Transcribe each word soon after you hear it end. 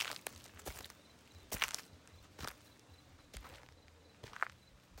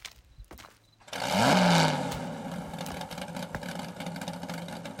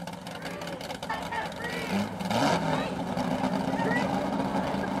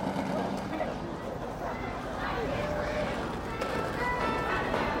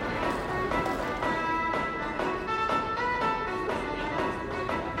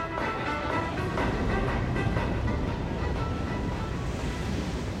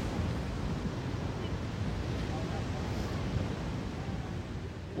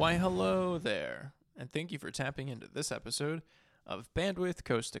Why, hello there, and thank you for tapping into this episode of Bandwidth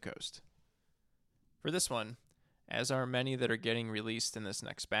Coast to Coast. For this one, as are many that are getting released in this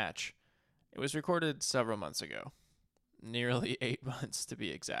next batch, it was recorded several months ago, nearly 8 months to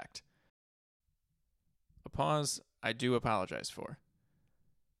be exact. A pause I do apologize for.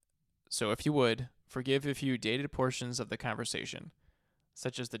 So if you would, forgive a few dated portions of the conversation,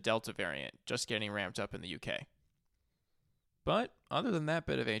 such as the Delta variant just getting ramped up in the UK. But other than that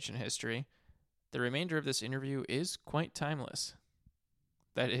bit of ancient history, the remainder of this interview is quite timeless.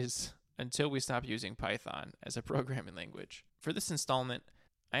 That is, until we stop using Python as a programming language. For this installment,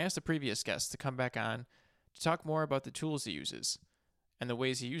 I asked a previous guest to come back on to talk more about the tools he uses and the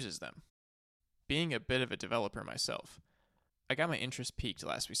ways he uses them. Being a bit of a developer myself, I got my interest piqued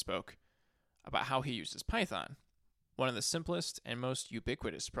last we spoke about how he uses Python, one of the simplest and most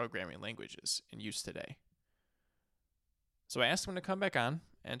ubiquitous programming languages in use today. So I asked him to come back on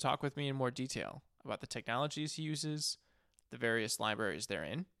and talk with me in more detail about the technologies he uses, the various libraries they're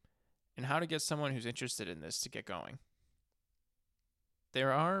in, and how to get someone who's interested in this to get going.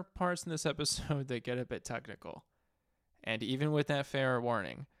 There are parts in this episode that get a bit technical, and even with that fair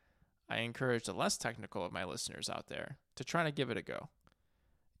warning, I encourage the less technical of my listeners out there to try to give it a go.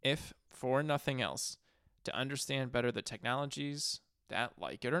 If, for nothing else, to understand better the technologies that,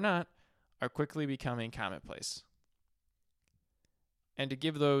 like it or not, are quickly becoming commonplace. And to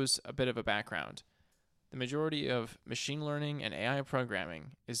give those a bit of a background, the majority of machine learning and AI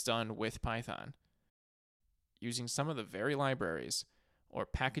programming is done with Python, using some of the very libraries or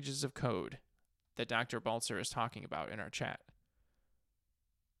packages of code that Dr. Balzer is talking about in our chat.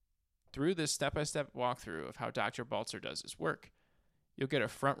 Through this step-by-step walkthrough of how Dr. Balzer does his work, you'll get a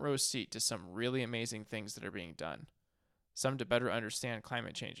front row seat to some really amazing things that are being done, some to better understand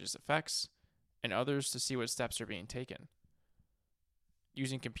climate change's effects, and others to see what steps are being taken.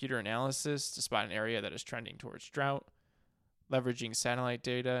 Using computer analysis to spot an area that is trending towards drought, leveraging satellite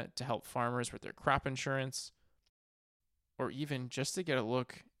data to help farmers with their crop insurance, or even just to get a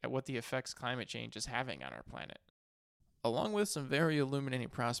look at what the effects climate change is having on our planet. Along with some very illuminating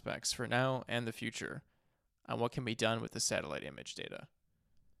prospects for now and the future on what can be done with the satellite image data.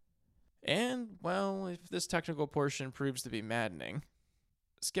 And, well, if this technical portion proves to be maddening,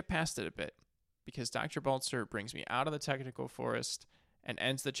 skip past it a bit, because Dr. Balzer brings me out of the technical forest and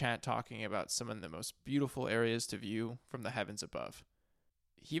ends the chat talking about some of the most beautiful areas to view from the heavens above.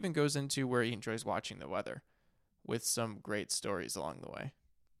 He even goes into where he enjoys watching the weather, with some great stories along the way.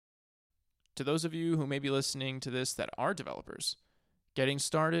 To those of you who may be listening to this that are developers, getting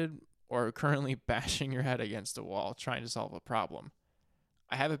started or currently bashing your head against a wall trying to solve a problem,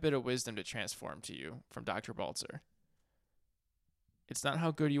 I have a bit of wisdom to transform to you from Dr. Balzer. It's not how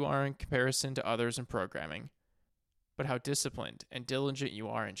good you are in comparison to others in programming, but how disciplined and diligent you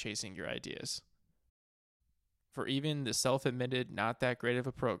are in chasing your ideas. For even the self-admitted not that great of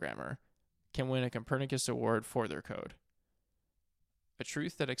a programmer can win a Copernicus Award for their code. A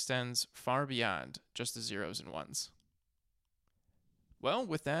truth that extends far beyond just the zeros and ones. Well,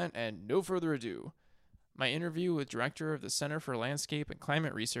 with that and no further ado, my interview with Director of the Center for Landscape and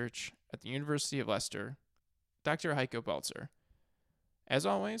Climate Research at the University of Leicester, Dr. Heiko Balzer. As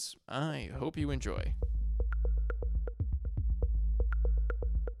always, I hope you enjoy.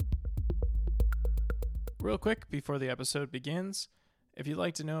 Real quick before the episode begins, if you'd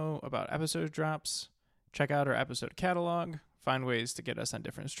like to know about episode drops, check out our episode catalog, find ways to get us on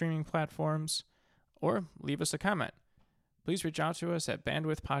different streaming platforms, or leave us a comment. Please reach out to us at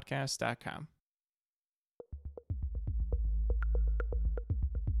bandwidthpodcast.com.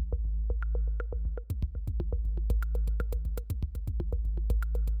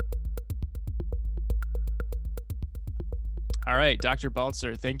 All right, Dr.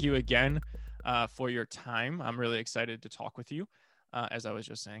 Balzer, thank you again for your time. I'm really excited to talk with you, as I was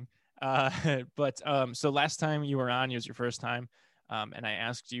just saying. So last time you were on, it was your first time, and I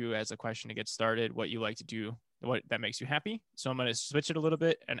asked you as a question to get started what you like to do, what that makes you happy. So I'm going to switch it a little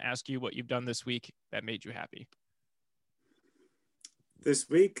bit and ask you what you've done this week that made you happy. This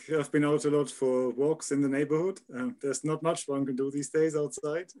week, I've been out a lot for walks in the neighborhood. There's not much one can do these days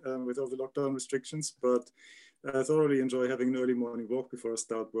outside with all the lockdown restrictions, but I thoroughly enjoy having an early morning walk before I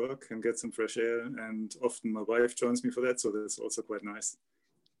start work and get some fresh air. And often my wife joins me for that, so that's also quite nice.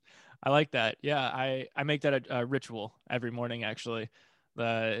 I like that. Yeah, I make that a ritual every morning, actually.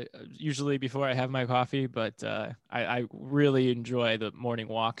 Usually before I have my coffee, but I really enjoy the morning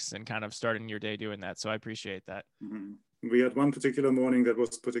walks and kind of starting your day doing that. So I appreciate that. Mm-hmm. We had one particular morning that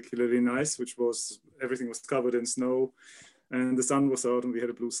was particularly nice, which was everything was covered in snow and the sun was out and we had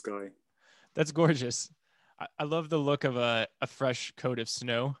a blue sky. That's gorgeous. I love the look of a fresh coat of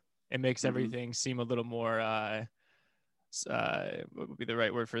snow. It makes Mhm. everything seem a little more what would be the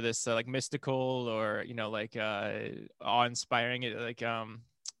right word for this? Like mystical, or like awe-inspiring. It like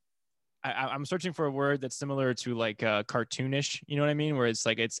I'm searching for a word that's similar to like cartoonish. You know what I mean? Where it's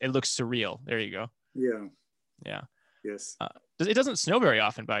like it looks surreal. There you go. Yeah, Yeah. yes. Uh, it doesn't snow very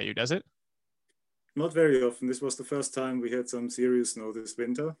often by you, does it? Not very often. This was the first time we had some serious snow this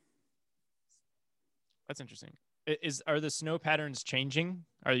winter. That's interesting. Are the snow patterns changing?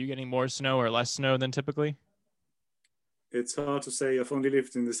 Are you getting more snow or less snow than typically? It's hard to say. I've only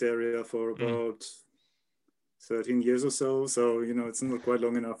lived in this area for Mm. about 13 years or so. So, it's not quite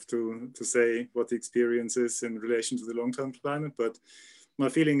long enough to say what the experience is in relation to the long-term climate. But my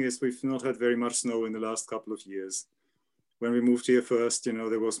feeling is we've not had very much snow in the last couple of years. When we moved here first,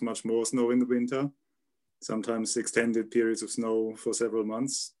 there was much more snow in the winter, sometimes extended periods of snow for several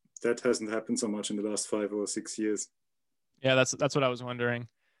months. That hasn't happened so much in the last 5 or 6 years. Yeah, that's what I was wondering.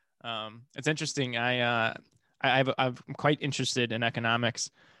 It's interesting. I'm quite interested in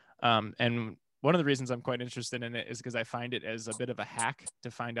economics, and one of the reasons I'm quite interested in it is because I find it as a bit of a hack to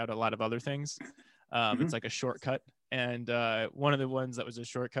find out a lot of other things. It's Mm-hmm. like a shortcut, and one of the ones that was a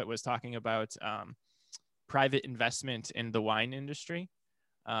shortcut was talking about private investment in the wine industry,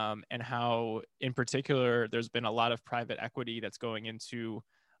 and how, in particular, there's been a lot of private equity that's going into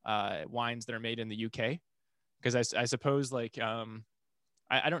wines that are made in the UK. Because I suppose like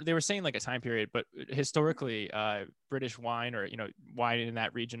I don't. They were saying like a time period, but historically, British wine, or wine in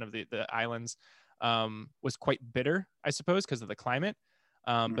that region of the islands, was quite bitter, I suppose, because of the climate.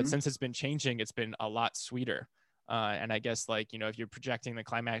 But Mm-hmm. since it's been changing, it's been a lot sweeter. And I guess like if you're projecting the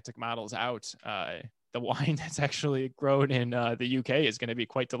climatic models out, the wine that's actually grown in the UK is going to be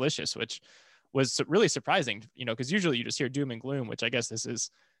quite delicious, which was really surprising. Because usually you just hear doom and gloom, which I guess this is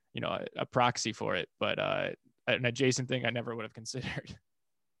a proxy for it, but an adjacent thing I never would have considered.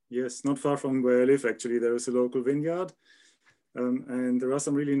 Yes, not far from where I live, actually, there is a local vineyard. And there are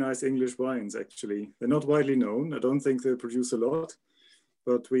some really nice English wines, actually. They're not widely known. I don't think they produce a lot.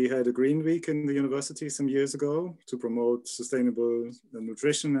 But we had a green week in the university some years ago to promote sustainable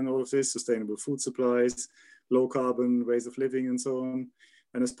nutrition and all of this, sustainable food supplies, low carbon ways of living, and so on.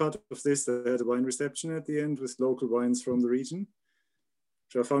 And as part of this, they had a wine reception at the end with local wines from the region,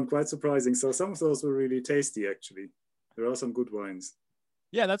 which I found quite surprising. So some of those were really tasty, actually. There are some good wines.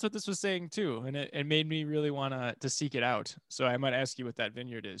 Yeah, that's what this was saying too, and it made me really want to seek it out. So I might ask you what that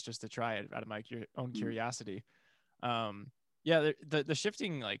vineyard is, just to try it out of my own Mm. curiosity. Um, yeah, the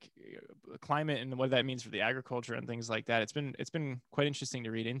shifting like climate and what that means for the agriculture and things like that. It's been quite interesting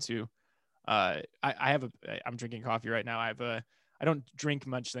to read into. I have I'm drinking coffee right now. I don't drink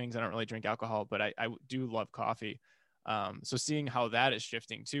much things. I don't really drink alcohol, but I do love coffee. So seeing how that is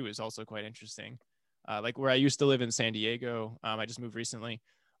shifting too is also quite interesting. Like where I used to live in San Diego, I just moved recently.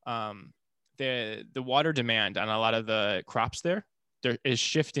 Um, the water demand on a lot of the crops there is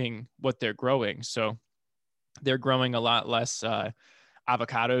shifting what they're growing. So they're growing a lot less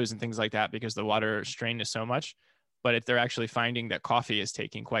avocados and things like that because the water strain is so much. But if they're actually finding that coffee is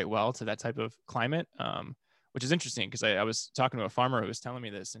taking quite well to that type of climate, which is interesting because I was talking to a farmer who was telling me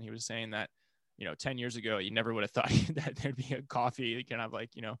this, and he was saying that 10 years ago you never would have thought that there'd be a coffee kind of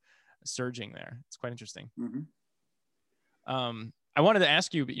like surging there. It's quite interesting. Mm-hmm. I wanted to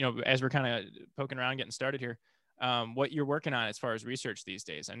ask you, as we're kind of poking around, getting started here, what you're working on as far as research these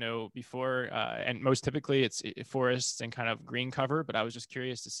days. I know before, and most typically it's forests and kind of green cover, but I was just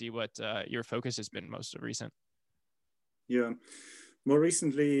curious to see what your focus has been most recent. Yeah. More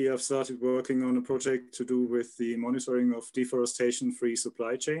recently, I've started working on a project to do with the monitoring of deforestation-free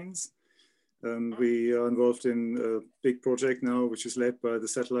supply chains. We are involved in a big project now, which is led by the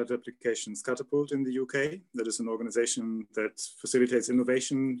Satellite Applications Catapult in the UK. That is an organization that facilitates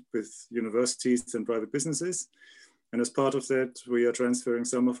innovation with universities and private businesses. And as part of that, we are transferring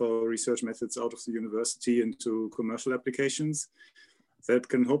some of our research methods out of the university into commercial applications that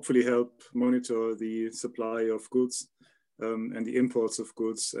can hopefully help monitor the supply of goods and the imports of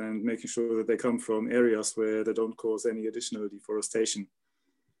goods, and making sure that they come from areas where they don't cause any additional deforestation.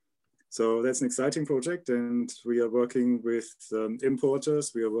 So that's an exciting project, and we are working with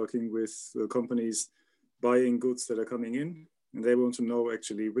importers. We are working with companies buying goods that are coming in, and they want to know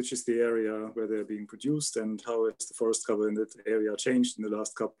actually which is the area where they're being produced and how has the forest cover in that area changed in the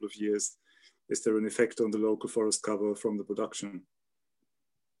last couple of years. Is there an effect on the local forest cover from the production?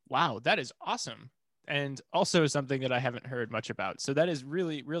 Wow, that is awesome. And also something that I haven't heard much about. So that is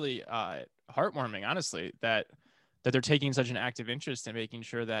really, really heartwarming, honestly, that they're taking such an active interest in making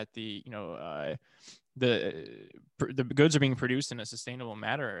sure that the goods are being produced in a sustainable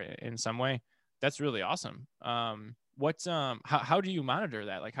manner in some way. That's really awesome. How do you monitor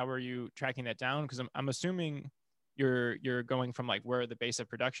that? Like, how are you tracking that down? Because I'm assuming you're going from like where the base of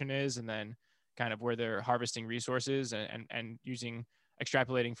production is, and then kind of where they're harvesting resources, and using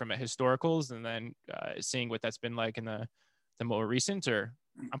extrapolating from it historicals, and then seeing what that's been like in the more recent. Or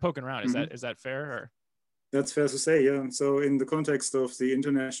I'm poking around. Is that fair? Or That's fair to say, yeah. So in the context of the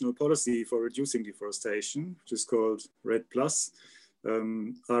international policy for reducing deforestation, which is called REDD+,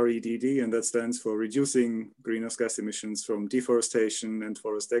 REDD, and that stands for Reducing Greenhouse Gas Emissions from Deforestation and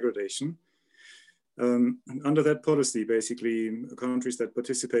Forest Degradation. Under that policy, basically, countries that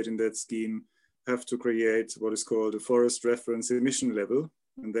participate in that scheme have to create what is called a forest reference emission level,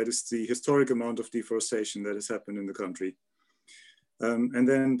 and that is the historic amount of deforestation that has happened in the country. And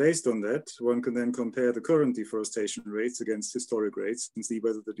then based on that, one can then compare the current deforestation rates against historic rates and see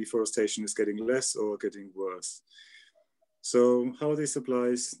whether the deforestation is getting less or getting worse. So how this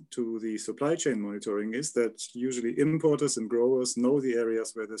applies to the supply chain monitoring is that usually importers and growers know the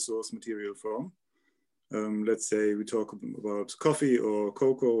areas where they source material from. Let's say we talk about coffee or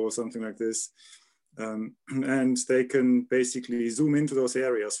cocoa or something like this. And they can basically zoom into those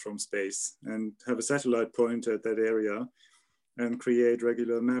areas from space and have a satellite point at that area and create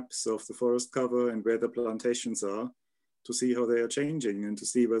regular maps of the forest cover and where the plantations are to see how they are changing and to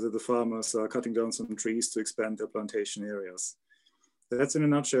see whether the farmers are cutting down some trees to expand their plantation areas. That's in a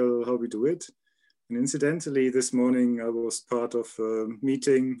nutshell how we do it. And incidentally, this morning I was part of a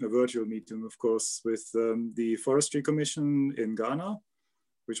meeting, a virtual meeting, of course, with the Forestry Commission in Ghana,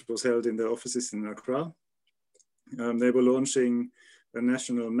 which was held in their offices in Accra. They were launching a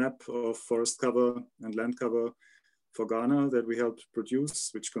national map of forest cover and land cover for Ghana that we helped produce,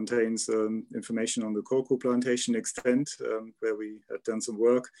 which contains information on the cocoa plantation extent, where we had done some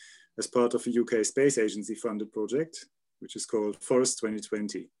work as part of a UK Space Agency funded project, which is called Forest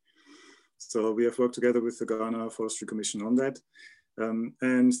 2020. So we have worked together with the Ghana Forestry Commission on that.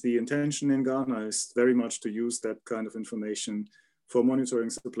 And the intention in Ghana is very much to use that kind of information for monitoring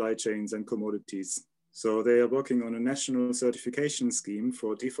supply chains and commodities. So they are working on a national certification scheme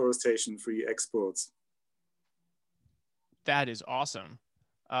for deforestation-free exports. that is awesome.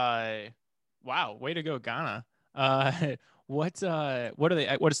 Wow, way to go, Ghana. What are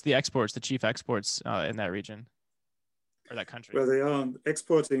they? What's the exports? The chief exports in that region or that country? Well, they are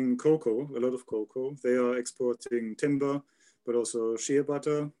exporting cocoa, a lot of cocoa. They are exporting timber, but also shea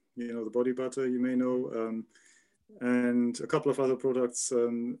butter, you know, the body butter you may know, and a couple of other products,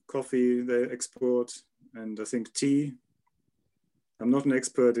 coffee they export, and I think tea. I'm not an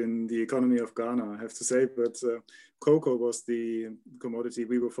expert in the economy of Ghana, I have to say, but cocoa was the commodity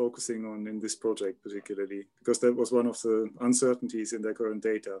we were focusing on in this project particularly, because that was one of the uncertainties in their current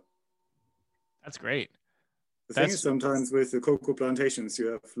data. That's great. The thing is, sometimes with the cocoa plantations, you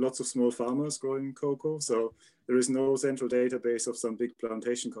have lots of small farmers growing cocoa, so there is no central database of some big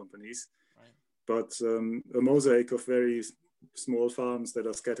plantation companies, right, but a mosaic of very small farms that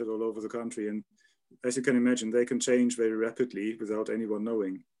are scattered all over the country. And as you can imagine, they can change very rapidly without anyone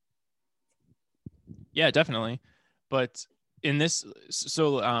knowing. Yeah, definitely. But in this,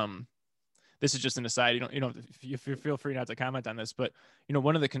 so this is just an aside. You feel free not to comment on this, but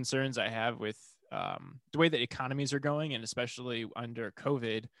one of the concerns I have with the way that economies are going, and especially under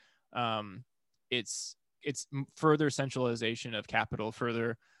COVID, it's further centralization of capital,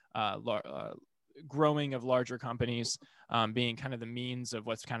 further growing of larger companies, being kind of the means of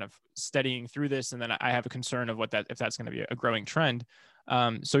what's kind of steadying through this. And then I have a concern of if that's going to be a growing trend.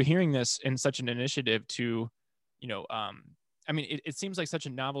 So hearing this in such an initiative to, I mean, it seems like such a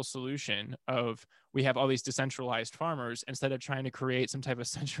novel solution of we have all these decentralized farmers instead of trying to create some type of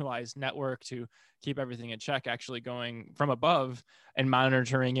centralized network to keep everything in check, actually going from above and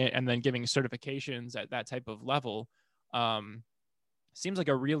monitoring it and then giving certifications at that type of level. Seems like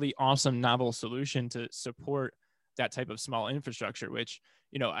a really awesome novel solution to support that type of small infrastructure, which,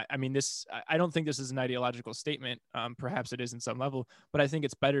 I mean, I don't think this is an ideological statement. Perhaps it is in some level, but I think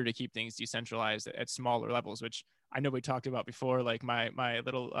it's better to keep things decentralized at smaller levels, which I know we talked about before, like my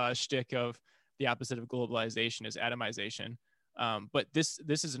little shtick of the opposite of globalization is atomization. But this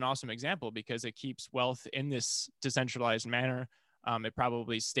is an awesome example because it keeps wealth in this decentralized manner. It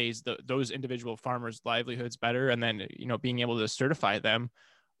probably stays those individual farmers' livelihoods better. And then, being able to certify them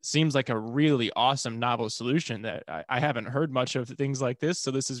seems like a really awesome novel solution that I haven't heard much of things like this.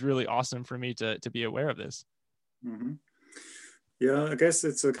 So this is really awesome for me to be aware of this. Mm-hmm. Yeah, I guess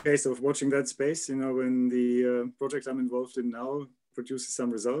it's a case of watching that space. When the project I'm involved in now produces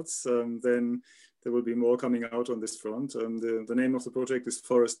some results, then there will be more coming out on this front. The name of the project is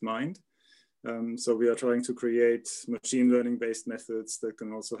Forest Mind. So we are trying to create machine learning based methods that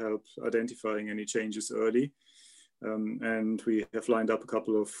can also help identifying any changes early. And we have lined up a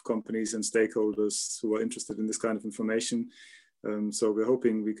couple of companies and stakeholders who are interested in this kind of information. So we're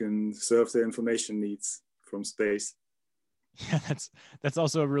hoping we can serve their information needs from space. Yeah, that's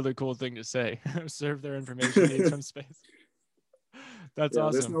also a really cool thing to say. Serve their information needs from space. That's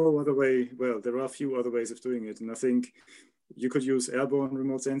awesome. There's no other way. Well, there are a few other ways of doing it. And I think you could use airborne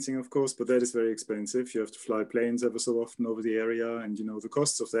remote sensing, of course, but that is very expensive. You have to fly planes ever so often over the area. And, the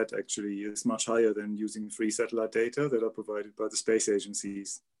costs of that actually is much higher than using free satellite data that are provided by the space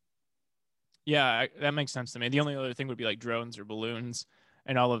agencies. Yeah, that makes sense to me. The only other thing would be like drones or balloons,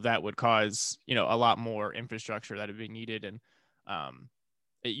 and all of that would cause, a lot more infrastructure that would be needed. And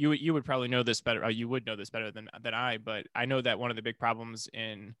you would probably know this better. You would know this better than I, but I know that one of the big problems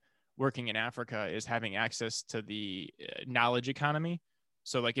in working in Africa is having access to the knowledge economy.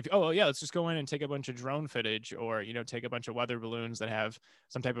 So like let's just go in and take a bunch of drone footage, or, take a bunch of weather balloons that have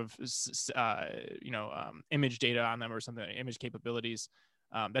some type of, image data on them or something, image capabilities.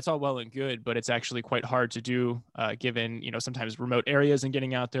 That's all well and good, but it's actually quite hard to do given, sometimes remote areas and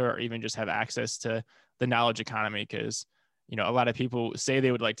getting out there, or even just have access to the knowledge economy. Because, a lot of people say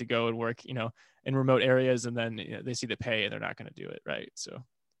they would like to go and work, in remote areas, and then they see the pay and they're not going to do it. Right. So.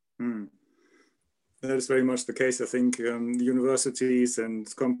 That is very much the case. I think universities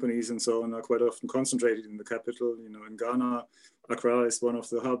and companies and so on are quite often concentrated in the capital. In Ghana, Accra is one of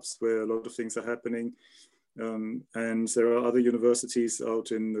the hubs where a lot of things are happening. And there are other universities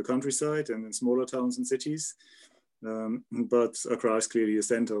out in the countryside and in smaller towns and cities. But Accra is clearly a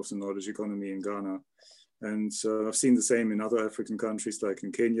center of the knowledge economy in Ghana. And I've seen the same in other African countries, like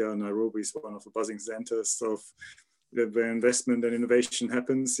in Kenya. Nairobi is one of the buzzing centers of where investment and innovation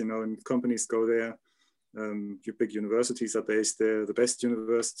happens, and companies go there. Your big universities are based there. The best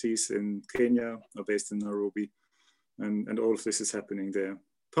universities in Kenya are based in Nairobi. And all of this is happening there.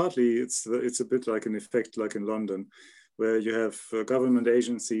 Partly it's a bit like an effect like in London, where you have government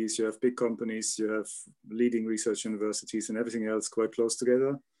agencies, you have big companies, you have leading research universities, and everything else quite close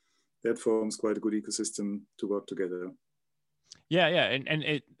together. That forms quite a good ecosystem to work together. Yeah,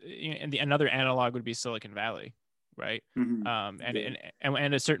 and another analog would be Silicon Valley, right? Mm-hmm. And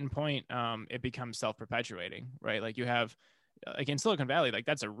at a certain point, it becomes self-perpetuating, right? Like you have, like in Silicon Valley, like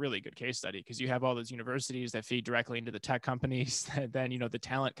that's a really good case study, because you have all those universities that feed directly into the tech companies. That then, the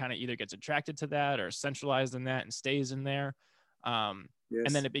talent kind of either gets attracted to that or centralized in that and stays in there. Yes.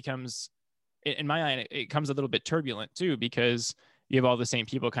 And then it becomes, in my eye, it comes a little bit turbulent too, because you have all the same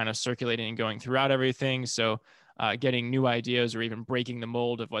people kind of circulating and going throughout everything. So getting new ideas or even breaking the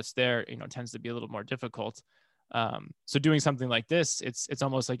mold of what's there, tends to be a little more difficult. So doing something like this, it's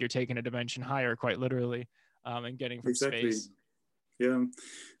almost like you're taking a dimension higher, quite literally, and getting from space. Yeah,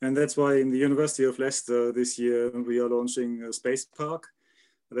 and that's why in the University of Leicester this year, we are launching a space park.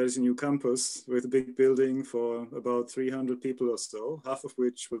 That is a new campus with a big building for about 300 people or so, half of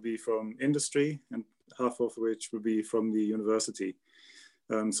which will be from industry and half of which will be from the university.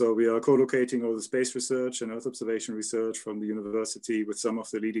 So we are co-locating all the space research and Earth observation research from the university with some of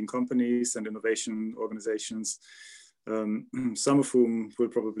the leading companies and innovation organizations, some of whom will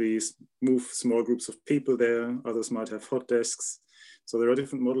probably move small groups of people there. Others might have hot desks. So there are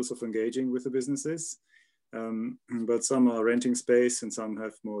different models of engaging with the businesses. But some are renting space and some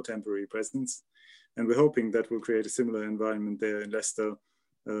have more temporary presence. And we're hoping that will create a similar environment there in Leicester,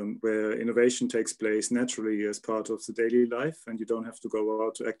 where innovation takes place naturally as part of the daily life, and you don't have to go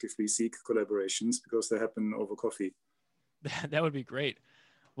out to actively seek collaborations because they happen over coffee. That would be great.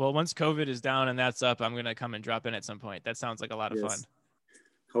 Well, once COVID is down and that's up, I'm going to come and drop in at some point. That sounds like a lot of fun.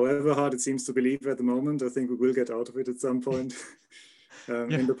 However hard it seems to believe at the moment, I think we will get out of it at some point.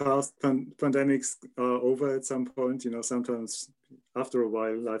 In the past, pandemics are over at some point. Sometimes after a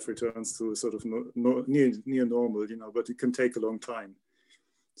while, life returns to sort of near normal, but it can take a long time.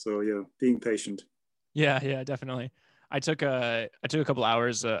 So yeah, being patient. Yeah, definitely. I took a couple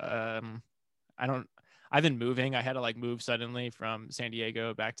hours. I've been moving. I had to move suddenly from San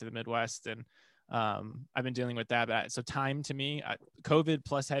Diego back to the Midwest, and I've been dealing with that. But so time to me, COVID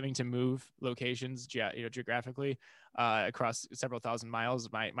plus having to move locations, geographically across several thousand miles,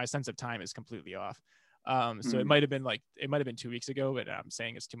 my sense of time is completely off. So it might have been 2 weeks ago, but I'm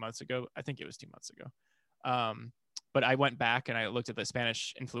saying it's 2 months ago. I think it was 2 months ago. But I went back and I looked at the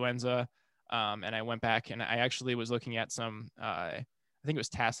Spanish influenza, and I went back and I actually was looking at some, I think it was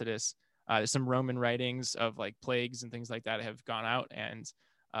Tacitus, some Roman writings of plagues and things like that have gone out. And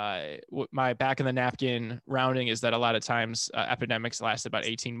my back in the napkin rounding is that a lot of times epidemics last about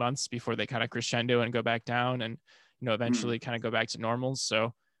 18 months before they kind of crescendo and go back down and, eventually kind of go back to normal.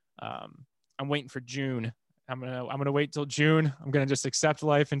 So I'm I'm waiting for June. I'm gonna wait till June. I'm gonna just accept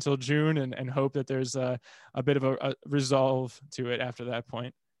life until June and hope that there's a bit of a resolve to it after that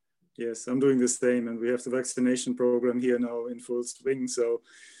point. Yes, I'm doing the same, and we have the vaccination program here now in full swing. So,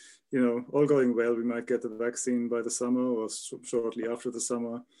 all going well, we might get the vaccine by the summer or shortly after the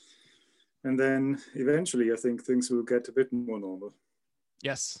summer, and then eventually, I think things will get a bit more normal.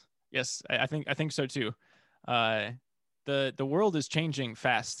 Yes, I think so too. The world is changing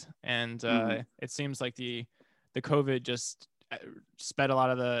fast, and it seems like the COVID just sped a lot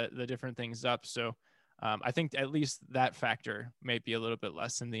of the different things up. So I think at least that factor may be a little bit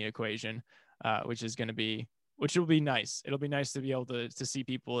less in the equation, which will be nice. It'll be nice to be able to see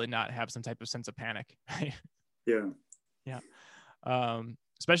people and not have some type of sense of panic. Yeah. Yeah.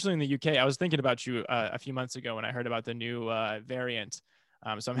 Especially in the UK. I was thinking about you a few months ago when I heard about the new variant.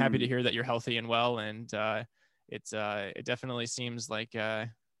 So I'm happy to hear that you're healthy and well, and it definitely seems like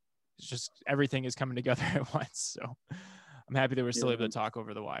just everything is coming together at once. So I'm happy that we're still able to talk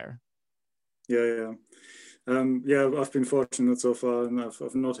over the wire. Yeah. I've been fortunate so far, and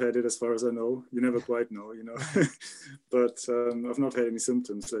I've not had it as far as I know. You never quite know, but I've not had any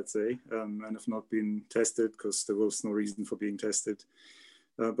symptoms, let's say, and I've not been tested because there was no reason for being tested.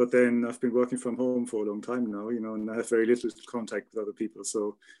 But then I've been working from home for a long time now, and I have very little contact with other people.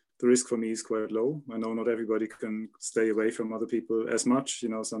 So the risk for me is quite low. I know not everybody can stay away from other people as much.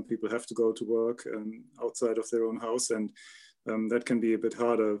 Some people have to go to work outside of their own house, and that can be a bit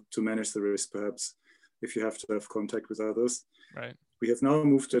harder to manage the risk, perhaps, if you have to have contact with others. Right. We have now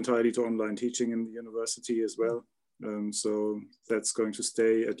moved entirely to online teaching in the university as well. So that's going to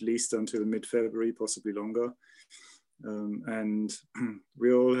stay at least until mid-February, possibly longer. And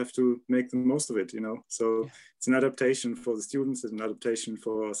we all have to make the most of it, So it's an adaptation for the students, it's an adaptation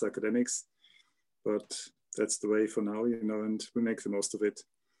for us academics, but that's the way for now, and we make the most of it.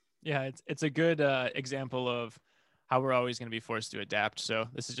 Yeah, it's a good example of how we're always going to be forced to adapt. So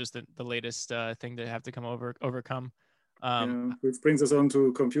this is just the latest thing to have to overcome. Which brings us on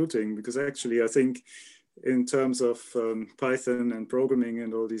to computing, because actually I think in terms of Python and programming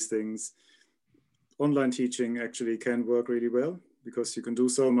and all these things, online teaching actually can work really well because you can do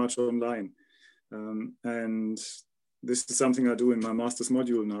so much online. And this is something I do in my master's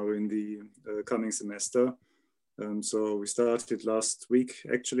module now in the coming semester. So we started last week,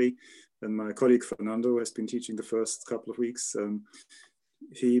 actually, and my colleague Fernando has been teaching the first couple of weeks.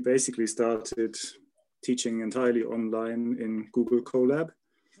 He basically started teaching entirely online in Google Colab,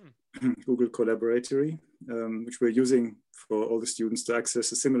 Google Collaboratory, which we're using for all the students to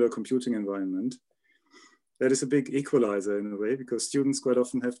access a similar computing environment. That is a big equalizer in a way, because students quite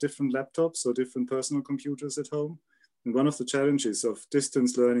often have different laptops or different personal computers at home. And one of the challenges of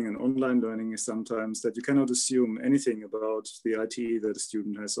distance learning and online learning is sometimes that you cannot assume anything about the IT that a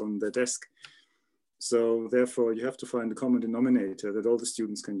student has on their desk. So therefore, you have to find a common denominator that all the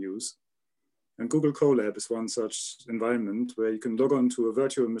students can use. And Google Colab is one such environment where you can log on to a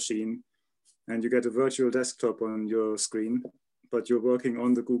virtual machine and you get a virtual desktop on your screen, but you're working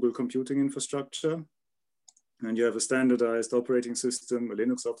on the Google computing infrastructure. And you have a standardized operating system, a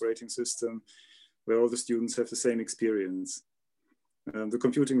Linux operating system, where all the students have the same experience. The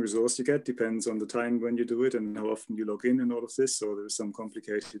computing resource you get depends on the time when you do it and how often you log in and all of this. So there's some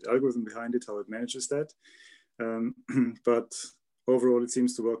complicated algorithm behind it, how it manages that. But overall, it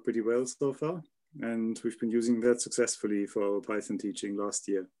seems to work pretty well so far. And we've been using that successfully for our Python teaching last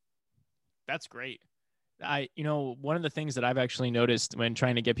year. That's great. One of the things that I've actually noticed when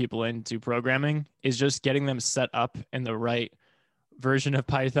trying to get people into programming is just getting them set up in the right version of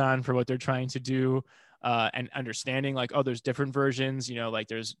Python for what they're trying to do, and understanding like, oh, there's different versions, like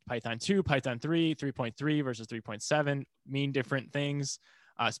there's Python 2, Python 3, 3.3 versus 3.7 mean different things,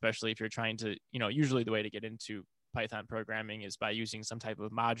 especially if you're trying to, usually the way to get into Python programming is by using some type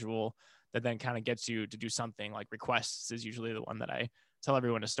of module that then kind of gets you to do something. Like requests is usually the one that I tell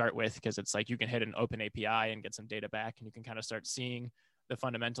everyone to start with, because it's like you can hit an open API and get some data back and you can kind of start seeing the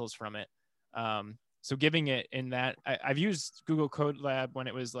fundamentals from it. So giving it in that, I've used Google Colab when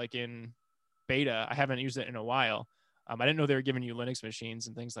it was like in beta. I haven't used it in a while. I didn't know they were giving you Linux machines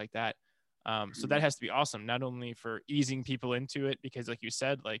and things like that. So that has to be awesome, not only for easing people into it, because like you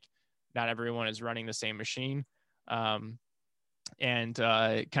said, like not everyone is running the same machine, and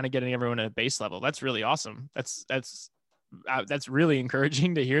kind of getting everyone at a base level. That's really awesome. That's really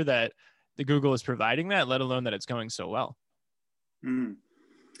encouraging to hear that the Google is providing that, let alone that it's going so well. Mm.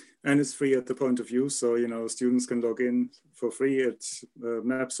 And it's free at the point of use. So, students can log in for free. It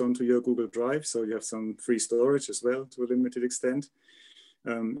maps onto your Google Drive. So you have some free storage as well to a limited extent.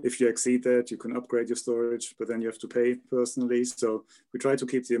 If you exceed that, you can upgrade your storage, but then you have to pay personally. So we try to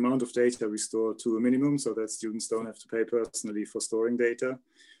keep the amount of data we store to a minimum so that students don't have to pay personally for storing data.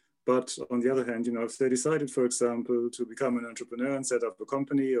 But on the other hand, if they decided, for example, to become an entrepreneur and set up a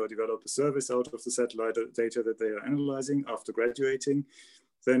company or develop a service out of the satellite data that they are analyzing after graduating,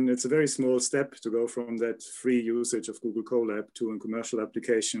 then it's a very small step to go from that free usage of Google Colab to a commercial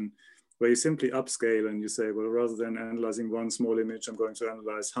application where you simply upscale and you say, well, rather than analyzing one small image, I'm going to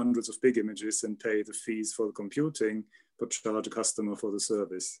analyze hundreds of big images and pay the fees for the computing, but charge a customer for the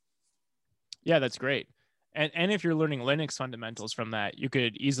service. Yeah, that's great. And if you're learning Linux fundamentals from that, you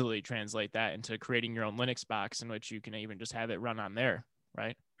could easily translate that into creating your own Linux box in which you can even just have it run on there,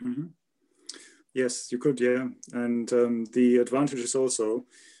 right? Mm-hmm. Yes, you could, yeah. And the advantage is also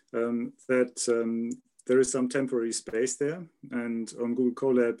that there is some temporary space there. And on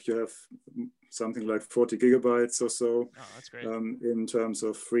Google Colab, you have something like 40 gigabytes or so. Oh, that's great. In terms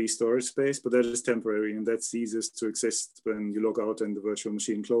of free storage space, but that is temporary and that ceases to exist when you log out and the virtual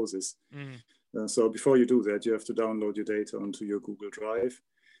machine closes. So before you do that, you have to download your data onto your Google Drive.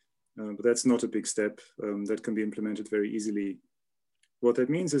 But that's not a big step. That can be implemented very easily. What that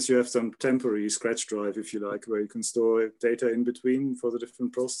means is you have some temporary scratch drive, if you like, where you can store data in between for the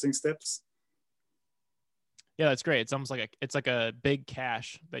different processing steps. Yeah, that's great. It's almost like it's like a big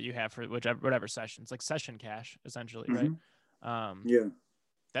cache that you have for whatever session. It's like session cache, essentially, right? Yeah.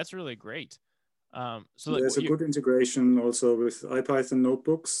 That's really great. So there's a good integration also with IPython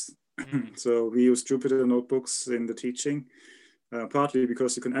notebooks. So we use Jupyter notebooks in the teaching, partly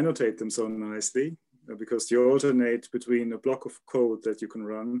because you can annotate them so nicely, because you alternate between a block of code that you can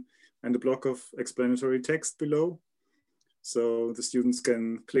run and a block of explanatory text below. So the students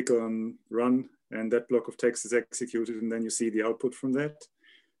can click on run and that block of text is executed and then you see the output from that.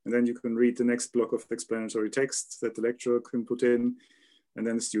 And then you can read the next block of explanatory text that the lecturer can put in and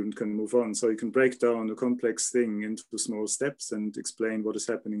then the student can move on. So you can break down a complex thing into small steps and explain what is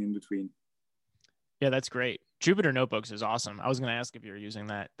happening in between. Yeah, that's great. Jupyter Notebooks is awesome. I was going to ask if you were using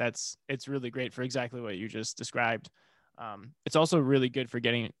that. It's really great for exactly what you just described. It's also really good for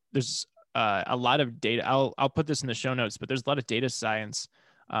there's a lot of data. I'll put this in the show notes, but there's a lot of data science,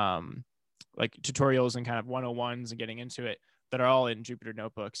 like tutorials and kind of 101s and getting into it that are all in Jupyter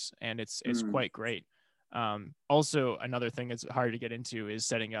Notebooks. And it's quite great. Also, another thing that's hard to get into is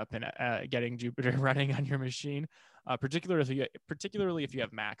setting up and getting Jupyter running on your machine, particularly if you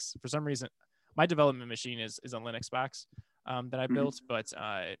have Macs. For some reason, my development machine is a Linux box that I built, but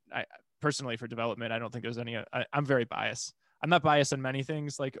I personally for development, I don't think there's any. I'm very biased. I'm not biased on many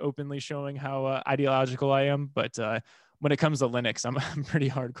things, like openly showing how ideological I am, but when it comes to Linux, I'm pretty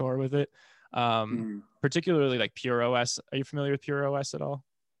hardcore with it. Particularly like Pure OS. Are you familiar with Pure OS at all?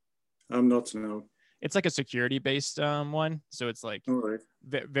 I'm not, no. It's like a security-based one, so it's like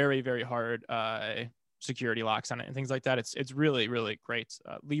very, very hard security locks on it and things like that. It's really, really great.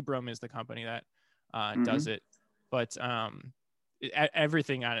 Librem is the company that does it, but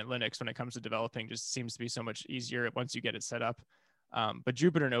everything on Linux when it comes to developing just seems to be so much easier once you get it set up. But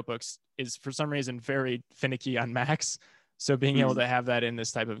Jupyter Notebooks is for some reason very finicky on Macs, so being able to have that in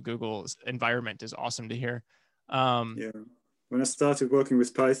this type of Google environment is awesome to hear. Yeah. When I started working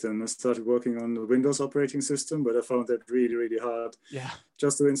with Python, I started working on the Windows operating system, but I found that really, really hard. Yeah.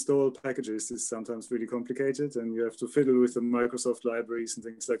 Just to install packages is sometimes really complicated, and you have to fiddle with the Microsoft libraries and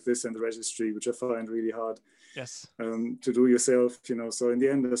things like this and the registry, which I find really hard. Yes. To do yourself, So in the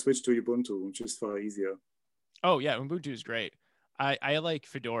end, I switched to Ubuntu, which is far easier. Oh yeah, Ubuntu is great. I like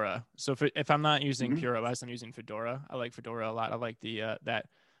Fedora. So if I'm not using Pure OS, I'm using Fedora. I like Fedora a lot. I like the that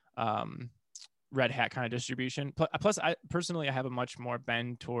Red Hat kind of distribution. Plus, I have a much more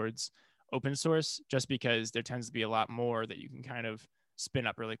bend towards open source, just because there tends to be a lot more that you can kind of spin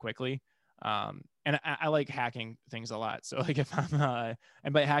up really quickly. And I like hacking things a lot. So like if I'm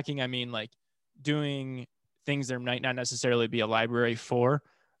and by hacking I mean like doing things there might not necessarily be a library for.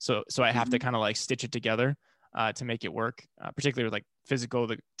 So I have to kind of like stitch it together to make it work. Particularly with like physical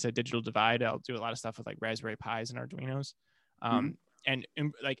to digital divide, I'll do a lot of stuff with like Raspberry Pis and Arduinos. And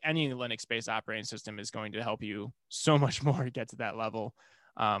like any Linux-based operating system is going to help you so much more to get to that level.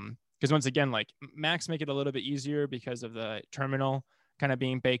 Because once again, like Macs make it a little bit easier because of the terminal kind of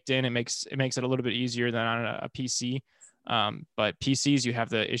being baked in. It makes it a little bit easier than on a PC. But PCs, you have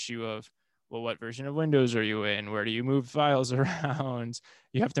the issue of, well, what version of Windows are you in? Where do you move files around?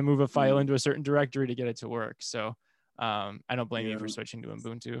 You have to move a file into a certain directory to get it to work. So I don't blame you for switching to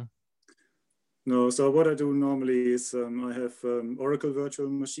Ubuntu. No, so what I do normally is I have Oracle Virtual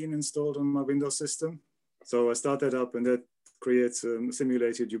Machine installed on my Windows system. So I start that up and that creates a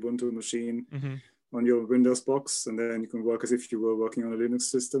simulated Ubuntu machine on your Windows box, and then you can work as if you were working on a Linux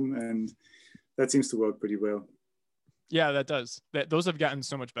system, and that seems to work pretty well. Yeah, that does. Those have gotten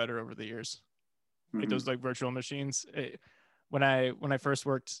so much better over the years. Like Mm-hmm. those like virtual machines. When I first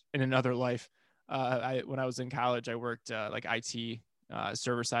worked in another life, when I was in college, I worked like IT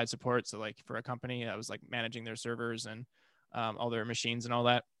server side support. So like for a company, I was like managing their servers and all their machines and all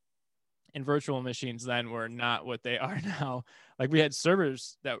that. And virtual machines then were not what they are now. Like we had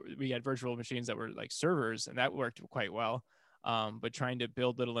virtual machines that were like servers, and that worked quite well. But trying to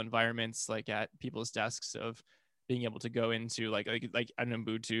build little environments like at people's desks of being able to go into like an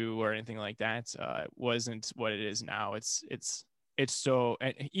Ubuntu or anything like that wasn't what it is now. It's so,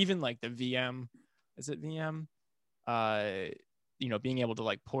 and even like the VM, is it VM? Being able to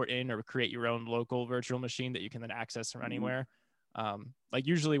like port in or create your own local virtual machine that you can then access from anywhere. Like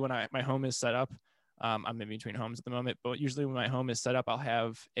usually when my home is set up, I'm in between homes at the moment, but usually when my home is set up, I'll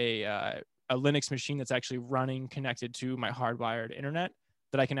have a Linux machine that's actually running connected to my hardwired internet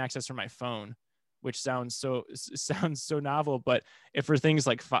that I can access from my phone, which sounds so novel. But if for things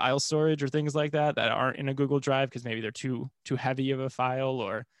like file storage or things like that aren't in a Google Drive because maybe they're too heavy of a file,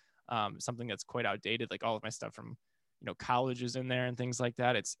 or something that's quite outdated, like all of my stuff from college is in there and things like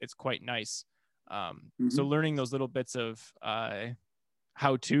that, it's quite nice. So learning those little bits of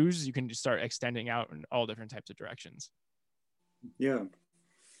how-tos, you can just start extending out in all different types of directions. Yeah.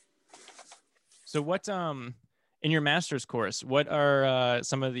 So what in your master's course, what are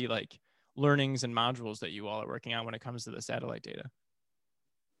some of the like learnings and modules that you all are working on when it comes to the satellite data?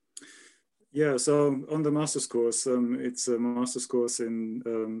 Yeah, so on the master's course, it's a master's course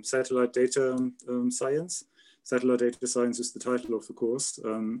in satellite data science. Satellite data science is the title of the course.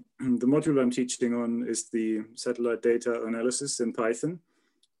 The module I'm teaching on is the satellite data analysis in Python.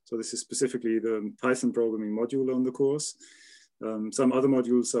 So this is specifically the Python programming module on the course. Some other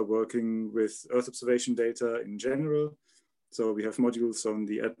modules are working with Earth observation data in general. So we have modules on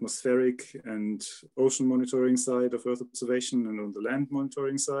the atmospheric and ocean monitoring side of Earth observation and on the land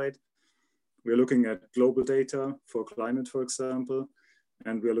monitoring side. We're looking at global data for climate, for example,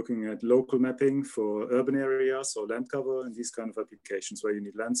 and we're looking at local mapping for urban areas or land cover and these kind of applications where you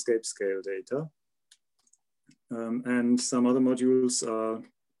need landscape scale data. And some other modules are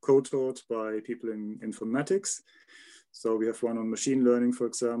co-taught by people in informatics. So we have one on machine learning, for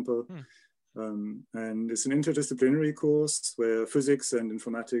example. And it's an interdisciplinary course where physics and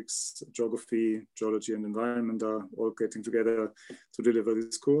informatics, geography, geology, and environment are all getting together to deliver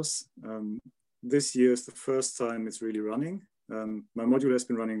this course. This year is the first time it's really running. My module has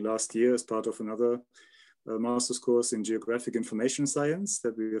been running last year as part of another master's course in geographic information science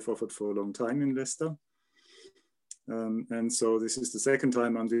that we have offered for a long time in Leicester. And so this is the second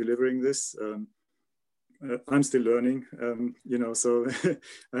time I'm delivering this. I'm still learning, so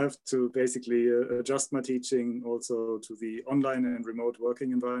I have to basically adjust my teaching also to the online and remote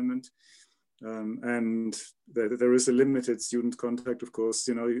working environment. And there is a limited student contact, of course.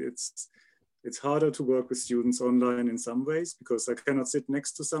 It's harder to work with students online in some ways because I cannot sit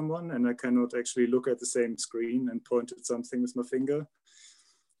next to someone and I cannot actually look at the same screen and point at something with my finger.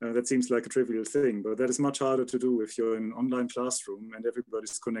 That seems like a trivial thing, but that is much harder to do if you're in an online classroom and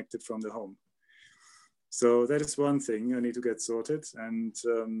everybody's connected from their home. So that is one thing I need to get sorted, and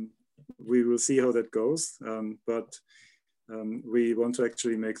we will see how that goes. But we want to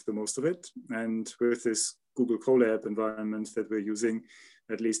actually make the most of it. And with this Google Colab environment that we're using,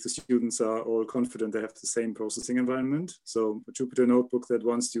 at least the students are all confident they have the same processing environment. So a Jupyter Notebook that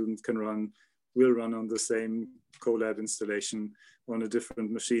one student can run will run on the same Colab installation on a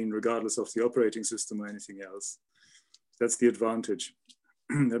different machine, regardless of the operating system or anything else. That's the advantage.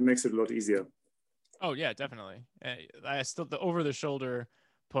 That makes it a lot easier. Oh yeah, definitely. I still, the over the shoulder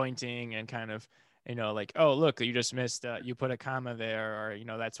pointing and kind of, like, oh look, you just missed, you put a comma there,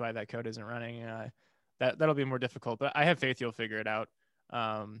 or that's why that code isn't running. That'll be more difficult, but I have faith you'll figure it out.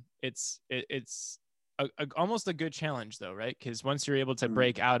 It's almost a good challenge though, right? Because once you're able to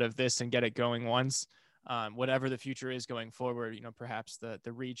break out of this and get it going once, whatever the future is going forward, perhaps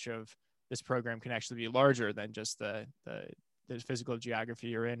the reach of this program can actually be larger than just the physical geography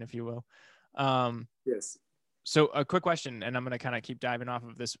you're in, if you will. Yes. So a quick question, and I'm going to kind of keep diving off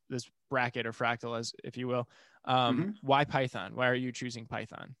of this bracket or fractal, as if you will. Why Python? Why are you choosing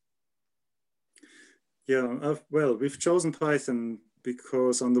Python? Yeah, well, we've chosen Python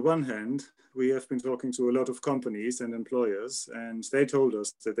because on the one hand, we have been talking to a lot of companies and employers, and they told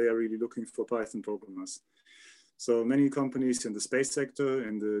us that they are really looking for Python programmers. So many companies in the space sector,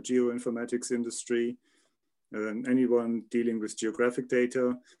 in the geoinformatics industry, anyone dealing with geographic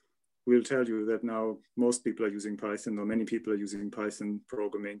data will tell you that now most people are using Python, or many people are using Python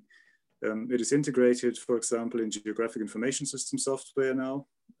programming It is integrated, for example, in geographic information system software now.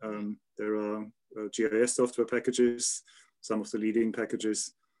 There are GIS software packages, some of the leading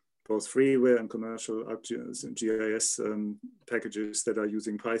packages, both freeware and commercial GIS packages that are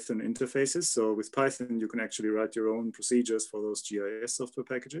using Python interfaces. So with Python, you can actually write your own procedures for those GIS software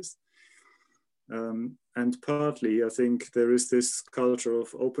packages. And partly, I think there is this culture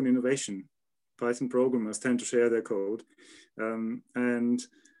of open innovation. Python programmers tend to share their code, and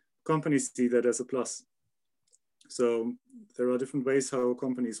companies see that as a plus. So there are different ways how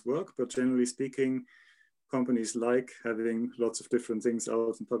companies work, but generally speaking, companies like having lots of different things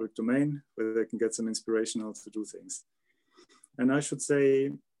out in public domain where they can get some inspiration how to do things. And I should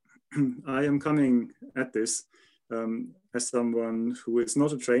say, I am coming at this as someone who is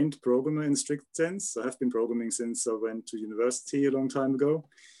not a trained programmer in strict sense. I have been programming since I went to university a long time ago.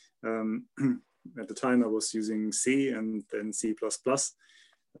 At the time I was using C and then C++,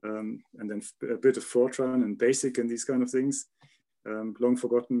 and then a bit of Fortran and BASIC and these kind of things. Long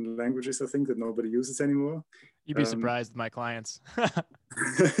forgotten languages, I think, that nobody uses anymore. You'd be surprised, my clients.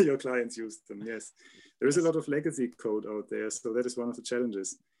 Your clients use them, yes. There is a lot of legacy code out there, so that is one of the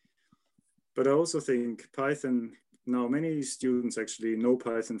challenges. But I also think Python, now many students actually know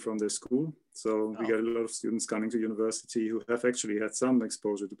Python from their school. So we get a lot of students coming to university who have actually had some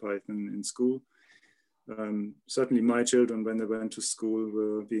exposure to Python in school. Certainly my children, when they went to school,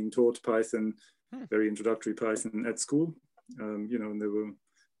 were being taught Python, very introductory Python at school. You know, and they were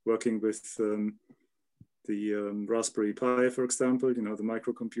working with the Raspberry Pi, for example, you know, the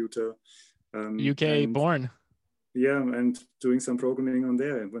microcomputer. UK born. Yeah, and doing some programming on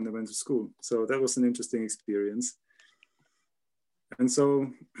there when they went to school. So that was an interesting experience. And so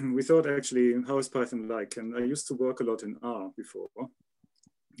we thought, actually, how is Python like? And I used to work a lot in R before.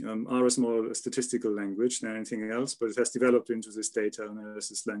 R is more a statistical language than anything else, but it has developed into this data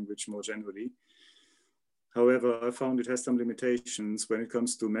analysis language more generally. However, I found it has some limitations when it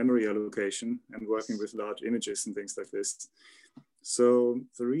comes to memory allocation and working with large images and things like this. So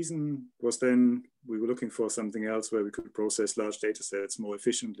the reason was then we were looking for something else where we could process large data sets more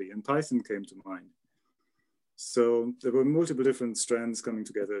efficiently, and Python came to mind. So there were multiple different strands coming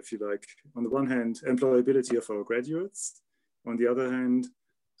together, if you like. On the one hand, employability of our graduates. On the other hand,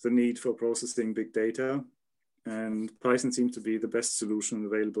 the need for processing big data. And Python seemed to be the best solution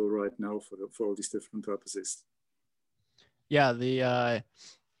available right now for all these different purposes. Yeah, there's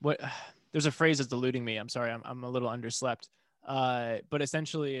a phrase that's eluding me. I'm sorry, I'm a little underslept. But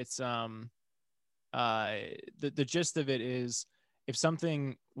essentially it's the gist of it is, if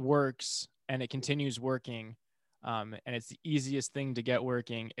something works and it continues working, and it's the easiest thing to get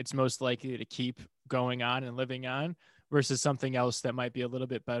working, it's most likely to keep going on and living on, versus something else that might be a little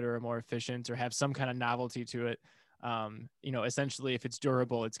bit better or more efficient or have some kind of novelty to it. You know, essentially, if it's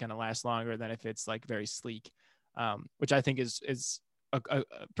durable, it's going to last longer than if it's like very sleek, which I think is a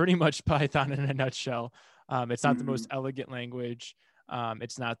pretty much Python in a nutshell. It's not the most elegant language.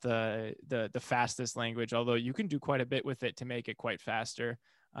 It's not the fastest language, although you can do quite a bit with it to make it quite faster.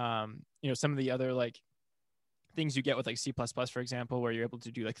 You know, some of the other like things you get with like C++, for example, where you're able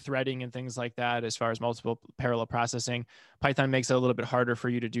to do like threading and things like that, as far as multiple parallel processing, Python makes it a little bit harder for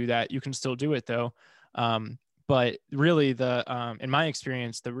you to do that. You can still do it though. But really in my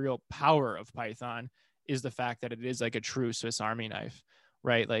experience, the real power of Python is the fact that it is like a true Swiss Army knife,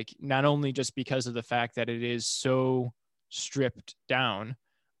 right? Like not only just because of the fact that it is so stripped down,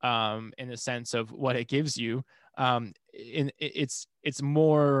 in the sense of what it gives you, it's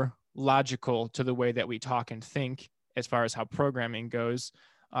more logical to the way that we talk and think as far as how programming goes.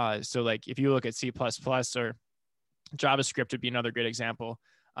 So like if you look at C++ or JavaScript would be another great example,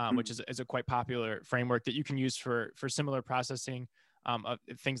 which is a quite popular framework that you can use for similar processing of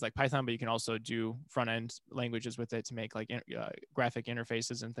things like Python, but you can also do front-end languages with it to make like graphic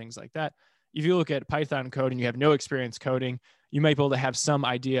interfaces and things like that. If you look at Python code and you have no experience coding, you might be able to have some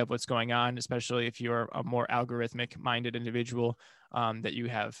idea of what's going on, especially if you're a more algorithmic-minded individual, that you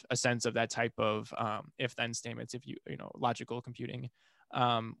have a sense of that type of if-then statements, if you know, logical computing.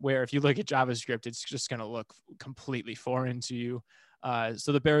 Where if you look at JavaScript, it's just going to look completely foreign to you.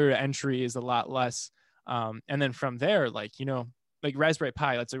 So the barrier to entry is a lot less. And then from there, like, you know, like Raspberry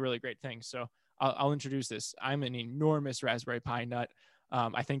Pi, that's a really great thing. So I'll introduce this. I'm an enormous Raspberry Pi nut.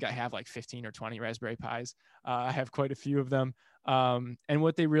 I think I have like 15 or 20 Raspberry Pis. I have quite a few of them. And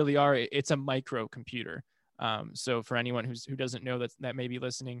what they really are, it's a microcomputer. So for anyone who doesn't know that may be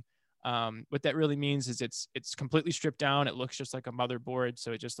listening, what that really means is it's completely stripped down. It looks just like a motherboard.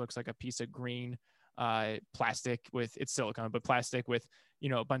 So it just looks like a piece of green plastic with, it's silicon, but plastic with, you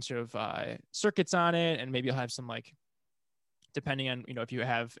know, a bunch of circuits on it. And maybe you'll have some like depending on, if you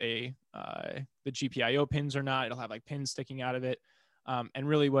have the GPIO pins or not. It'll have like pins sticking out of it. And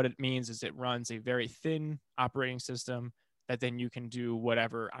really what it means is it runs a very thin operating system that then you can do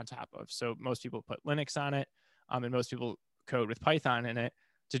whatever on top of. So most people put Linux on it, and most people code with Python in it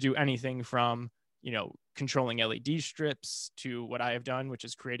to do anything from, controlling LED strips to what I have done, which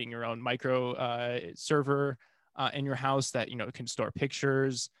is creating your own micro server in your house that, can store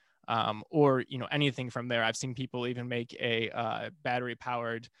pictures, or, anything from there. I've seen people even make a battery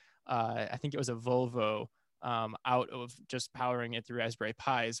powered, I think it was a Volvo, out of just powering it through Raspberry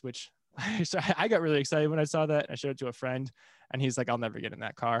Pis, which I got really excited when I saw that. I showed it to a friend and he's like, I'll never get in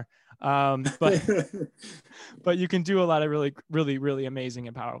that car. But you can do a lot of really, really, really amazing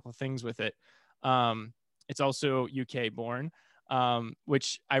and powerful things with it. It's also UK born,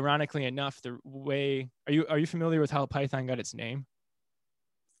 which ironically enough, are you familiar with how Python got its name?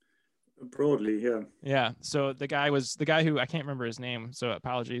 Broadly, yeah. Yeah. So the guy who, I can't remember his name, so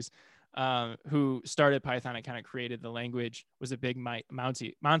apologies, who started Python and kind of created the language, was a big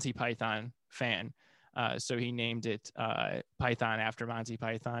Monty Python fan. So he named it Python after Monty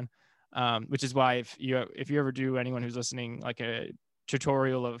Python, which is why if you ever do, anyone who's listening, like a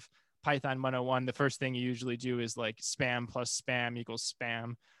tutorial of Python 101, the first thing you usually do is like spam plus spam equals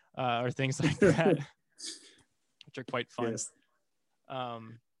spam, or things like that, which are quite fun. Yes.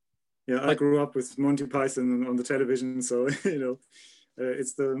 I grew up with Monty Python on the television, so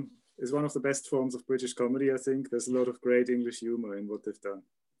it's one of the best forms of British comedy. I think there's a lot of great English humor in what they've done.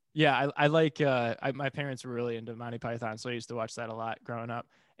 Yeah, I like. My parents were really into Monty Python, so I used to watch that a lot growing up,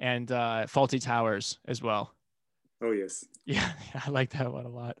 and Faulty Towers as well. Oh yes. Yeah, I like that one a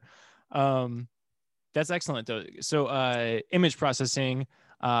lot. That's excellent though. So image processing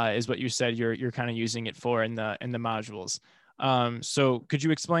is what you said you're kind of using it for in the modules. So could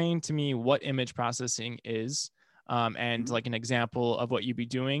you explain to me what image processing is, and like an example of what you'd be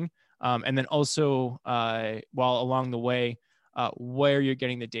doing, and then also while along the way, where you're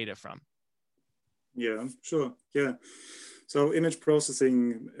getting the data from? Yeah, sure. Yeah. So image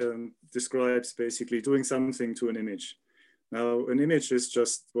processing describes basically doing something to an image. Now, an image is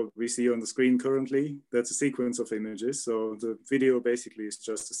just what we see on the screen currently. That's a sequence of images. So the video basically is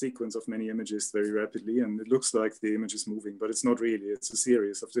just a sequence of many images very rapidly, and it looks like the image is moving, but it's not really. It's a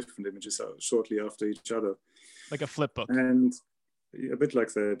series of different images shortly after each other. Like a flip book. And a bit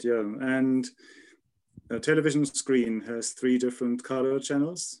like that, yeah. And a television screen has 3 different color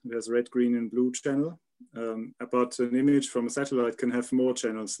channels. It has red, green, and blue channel. But an image from a satellite can have more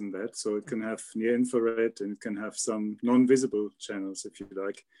channels than that. So it can have near infrared, and it can have some non-visible channels, if you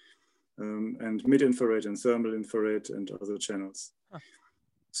like, and mid-infrared and thermal infrared and other channels. Huh.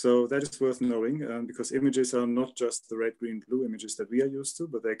 So that is worth knowing, because images are not just the red, green, blue images that we are used to,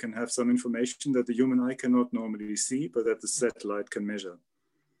 but they can have some information that the human eye cannot normally see, but that the satellite can measure.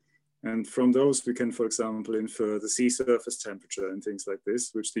 And from those, we can, for example, infer the sea surface temperature and things like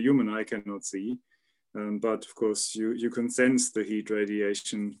this, which the human eye cannot see. But of course, you can sense the heat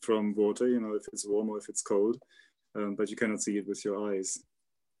radiation from water, if it's warm or if it's cold, but you cannot see it with your eyes.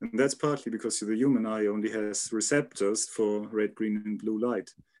 And that's partly because the human eye only has receptors for red, green, and blue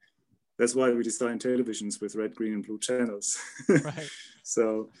light. That's why we design televisions with red, green, and blue channels. Right.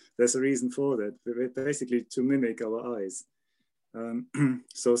 So there's a reason for that, basically to mimic our eyes.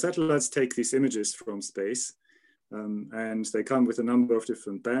 So satellites take these images from space, and they come with a number of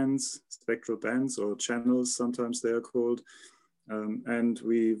different bands, spectral bands or channels, sometimes they are called, and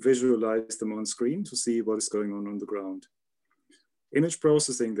we visualize them on screen to see what is going on the ground. Image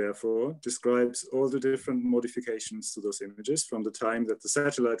processing, therefore, describes all the different modifications to those images from the time that the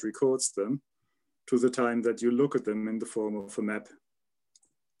satellite records them to the time that you look at them in the form of a map.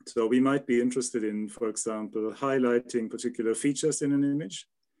 So we might be interested in, for example, highlighting particular features in an image.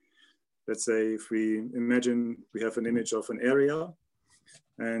 Let's say if we imagine we have an image of an area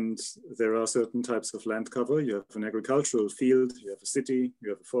and there are certain types of land cover. You have an agricultural field, you have a city, you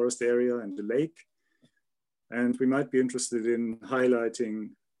have a forest area and a lake. And we might be interested in highlighting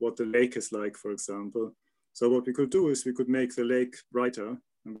what the lake is like, for example. So what we could do is we could make the lake brighter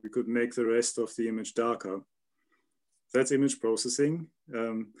and we could make the rest of the image darker. That's image processing.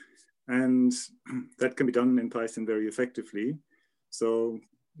 And that can be done in Python very effectively. So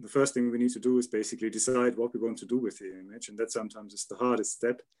the first thing we need to do is basically decide what we want to do with the image. And that sometimes is the hardest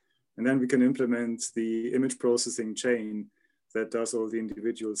step. And then we can implement the image processing chain that does all the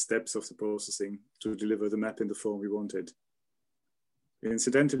individual steps of the processing to deliver the map in the form we wanted.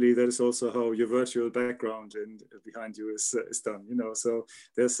 Incidentally, that is also how your virtual background behind you is done. So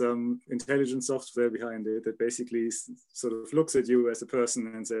there's some intelligent software behind it that basically sort of looks at you as a person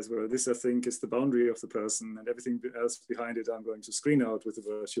and says, well, this I think is the boundary of the person, and everything else behind it I'm going to screen out with a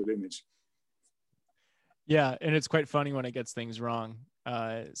virtual image. Yeah, and it's quite funny when it gets things wrong.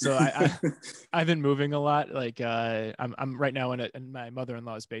 So I've been moving a lot. Like I'm right now in my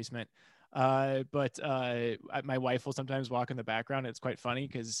mother-in-law's basement. But my wife will sometimes walk in the background. It's quite funny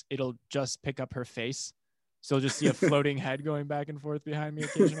because it'll just pick up her face. So you'll just see a floating head going back and forth behind me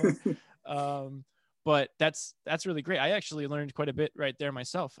occasionally. But that's really great. I actually learned quite a bit right there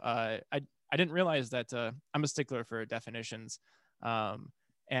myself. I didn't realize that I'm a stickler for definitions.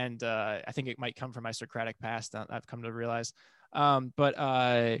 And I think it might come from my Socratic past. I've come to realize. But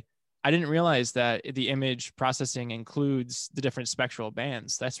I didn't realize that the image processing includes the different spectral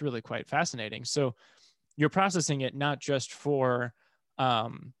bands. That's really quite fascinating. So you're processing it not just for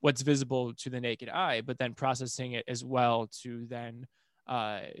what's visible to the naked eye, but then processing it as well to then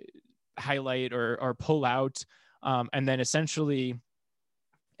highlight or pull out. And then essentially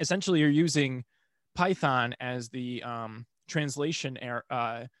you're using Python as the translation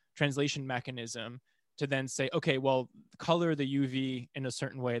mechanism to then say, okay, well, color the UV in a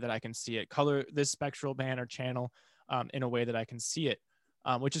certain way that I can see it, color this spectral band or channel in a way that I can see it,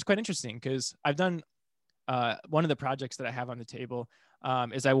 which is quite interesting because I've done one of the projects that I have on the table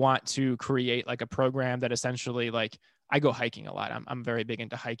is I want to create like a program that essentially, like, I go hiking a lot. I'm very big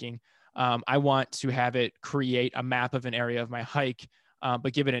into hiking. I want to have it create a map of an area of my hike,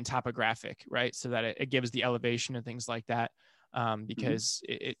 but give it in topographic, right? So that it gives the elevation and things like that. Because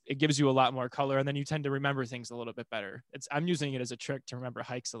it gives you a lot more color, and then you tend to remember things a little bit better. I'm using it as a trick to remember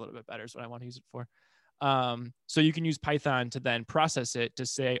hikes a little bit better is what I want to use it for. So you can use Python to then process it to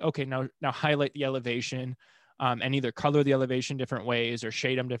say, okay, now highlight the elevation, and either color the elevation different ways or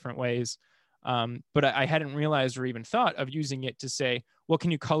shade them different ways. But I hadn't realized or even thought of using it to say, well,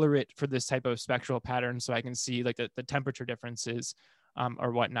 can you color it for this type of spectral pattern so I can see like the temperature differences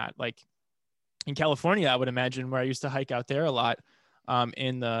or whatnot. Like in California, I would imagine, where I used to hike out there a lot,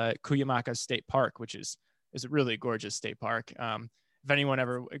 in the Cuyamaca State Park, which is a really gorgeous state park. If anyone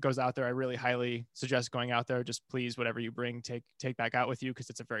ever goes out there, I really highly suggest going out there. Just please, whatever you bring, take back out with you because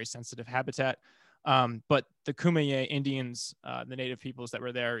it's a very sensitive habitat. But the Kumeyaay Indians, the native peoples that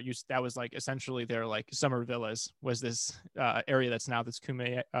were there, that was like essentially their like summer villas, was this area that's now this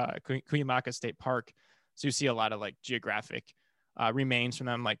Cuyamaca State Park. So you see a lot of like geographic remains from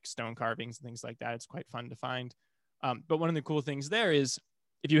them, like stone carvings and things like that. It's quite fun to find. But one of the cool things there is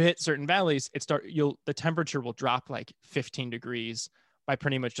if you hit certain valleys, the temperature will drop like 15 degrees by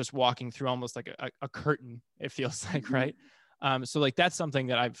pretty much just walking through almost like a curtain, it feels like, right? So like that's something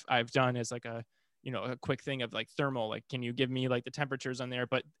that I've done as like a quick thing of like thermal, like, can you give me like the temperatures on there?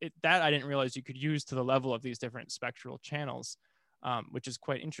 But that I didn't realize you could use to the level of these different spectral channels, which is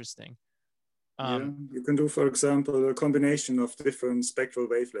quite interesting. Yeah, you can do, for example, a combination of different spectral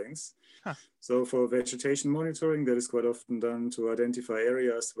wavelengths. Huh. So for vegetation monitoring, that is quite often done to identify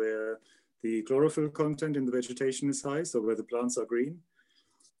areas where the chlorophyll content in the vegetation is high, so where the plants are green.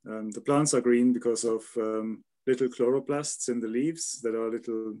 The plants are green because of little chloroplasts in the leaves that are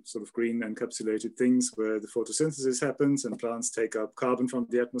little sort of green encapsulated things where the photosynthesis happens and plants take up carbon from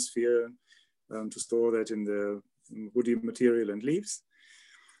the atmosphere to store that in the woody material and leaves.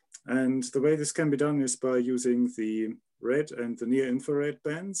 And the way this can be done is by using the red and the near infrared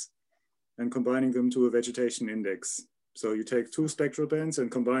bands and combining them to a vegetation index. So you take two spectral bands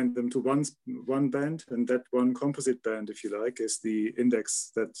and combine them to one band, and that one composite band, if you like, is the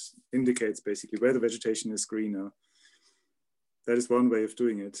index that indicates basically where the vegetation is greener. That is one way of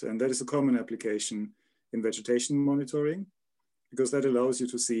doing it. And that is a common application in vegetation monitoring, because that allows you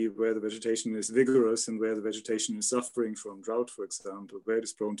to see where the vegetation is vigorous and where the vegetation is suffering from drought, for example, where it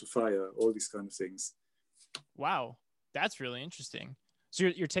is prone to fire, all these kind of things. Wow, that's really interesting. So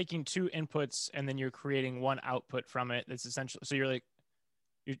you're taking two inputs and then you're creating one output from it. That's essentially, so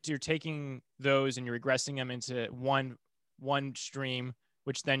you're taking those and you're regressing them into one stream,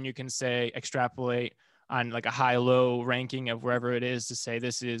 which then you can say extrapolate on like a high-low ranking of wherever it is to say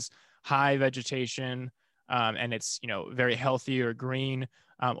this is high vegetation, and it's very healthy or green,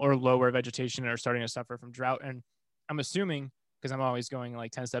 or lower vegetation and are starting to suffer from drought. And I'm assuming, because I'm always going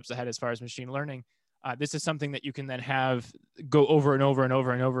like 10 steps ahead as far as machine learning, this is something that you can then have go over and over and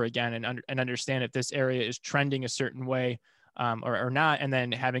over and over again and understand if this area is trending a certain way or not, and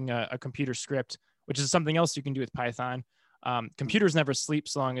then having a computer script, which is something else you can do with Python. Computers never sleep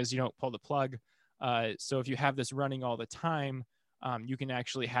so long as you don't pull the plug. So if you have this running all the time, you can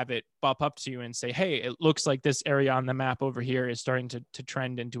actually have it bump up to you and say, hey, it looks like this area on the map over here is starting to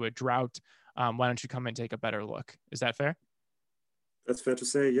trend into a drought. Why don't you come and take a better look? Is that fair? That's fair to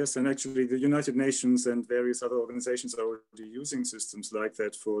say, yes. And actually, the United Nations and various other organizations are already using systems like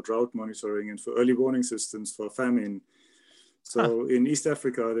that for drought monitoring and for early warning systems for famine. So in East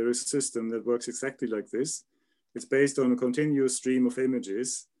Africa, there is a system that works exactly like this. It's based on a continuous stream of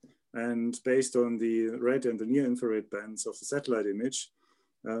images, and based on the red and the near infrared bands of the satellite image,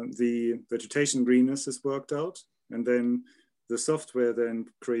 the vegetation greenness is worked out. And then the software then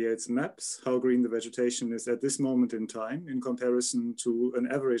creates maps, how green the vegetation is at this moment in time in comparison to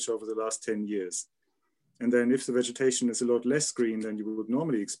an average over the last 10 years. And then if the vegetation is a lot less green than you would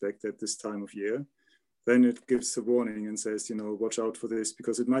normally expect at this time of year, then it gives a warning and says, you know, watch out for this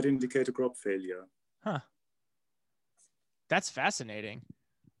because it might indicate a crop failure. Huh. That's fascinating.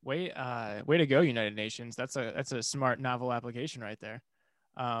 Way to go, United Nations. That's a smart novel application right there.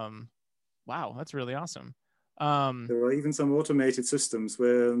 Wow, that's really awesome. There are even some automated systems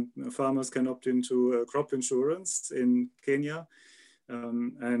where farmers can opt into crop insurance in Kenya.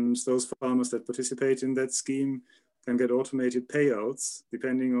 And those farmers that participate in that scheme can get automated payouts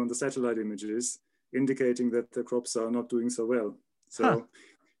depending on the satellite images, indicating that the crops are not doing so well. So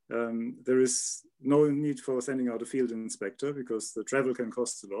there is no need for sending out a field inspector because the travel can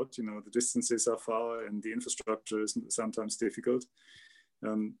cost a lot. You know, the distances are far and the infrastructure is sometimes difficult.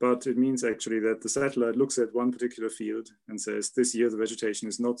 But it means actually that the satellite looks at one particular field and says, this year the vegetation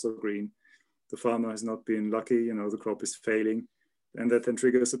is not so green. The farmer has not been lucky, you know, the crop is failing. And that then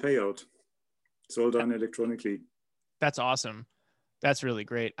triggers a payout. It's all done electronically. That's awesome. That's really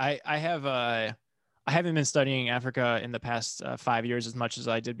great. I haven't been studying Africa in the past 5 years as much as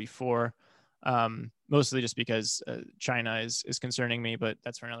I did before, mostly just because China is concerning me, but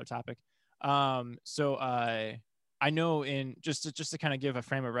that's for another topic. So I know just to kind of give a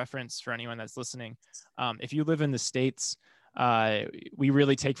frame of reference for anyone that's listening, if you live in the States, we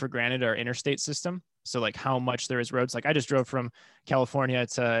really take for granted our interstate system. So like how much there is roads. Like I just drove from California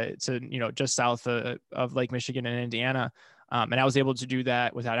to you know, just south of Lake Michigan and Indiana, and I was able to do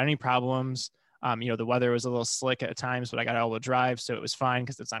that without any problems. You know, the weather was a little slick at times, but I got all-wheel drive, so it was fine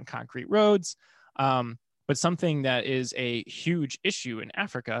because it's on concrete roads. But something that is a huge issue in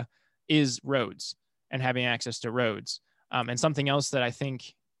Africa is roads and having access to roads. And something else that I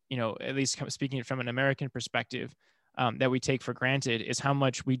think, you know, at least speaking from an American perspective, that we take for granted is how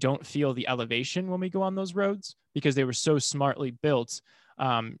much we don't feel the elevation when we go on those roads because they were so smartly built.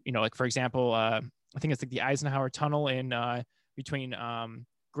 You know, like for example, I think it's like the Eisenhower Tunnel in between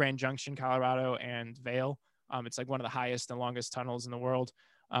Grand Junction, Colorado, and Vail. It's like one of the highest and longest tunnels in the world.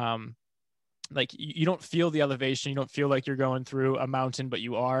 Like you don't feel the elevation, you don't feel like you're going through a mountain, but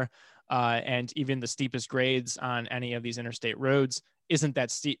you are. And even the steepest grades on any of these interstate roads isn't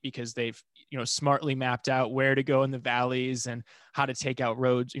that steep because they've, you know, smartly mapped out where to go in the valleys and how to take out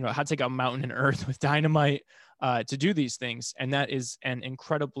roads, you know, how to take out mountain and earth with dynamite to do these things. And that is an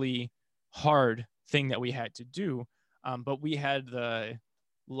incredibly hard thing that we had to do. But we had the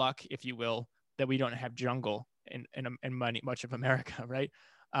luck, if you will, that we don't have jungle in much of America, right?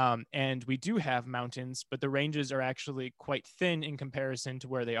 And we do have mountains, but the ranges are actually quite thin in comparison to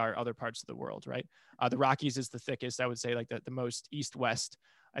where they are other parts of the world, right? The Rockies is the thickest, I would say, like the most east-west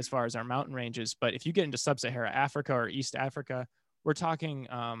as far as our mountain ranges. But if you get into sub-Saharan Africa or East Africa, we're talking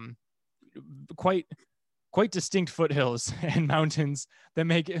quite distinct foothills and mountains that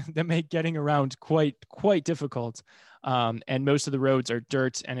make getting around quite difficult. And most of the roads are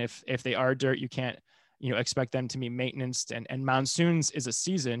dirt, and if they are dirt, you can't, you know, expect them to be maintenanced. And monsoons is a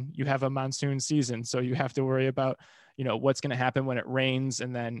season. You have a monsoon season, so you have to worry about, you know, what's going to happen when it rains.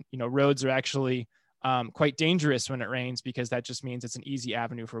 And then, you know, roads are actually quite dangerous when it rains because that just means it's an easy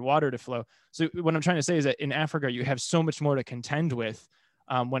avenue for water to flow. So what I'm trying to say is that in Africa, you have so much more to contend with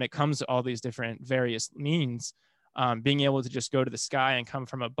when it comes to all these different various means. Being able to just go to the sky and come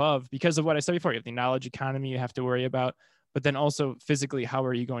from above because of what I said before. You have the knowledge economy you have to worry about, but then also physically, how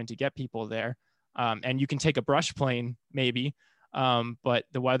are you going to get people there? And you can take a brush plane maybe, but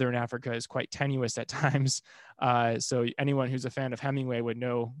the weather in Africa is quite tenuous at times. So anyone who's a fan of Hemingway would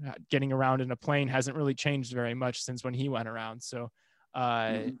know getting around in a plane hasn't really changed very much since when he went around. So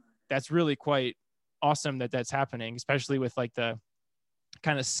that's really quite awesome that that's happening, especially with like the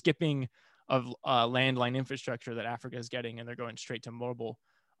kind of skipping of landline infrastructure that Africa is getting, and they're going straight to mobile.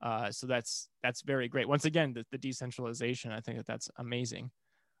 So that's very great. Once again, the decentralization, I think that's amazing.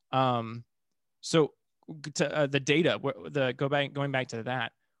 So to, the data, going back to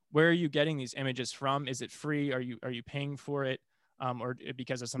that, where are you getting these images from? Is it free? Are you paying for it? Or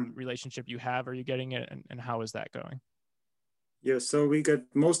because of some relationship you have, are you getting it? And how is that going? Yes, so we get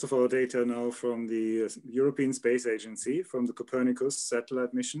most of our data now from the European Space Agency, from the Copernicus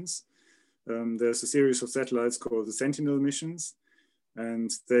satellite missions. There's a series of satellites called the Sentinel missions, and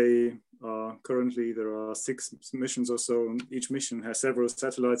they are currently, there are 6 missions or so. Each mission has several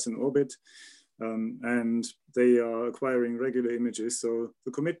satellites in orbit, and they are acquiring regular images. So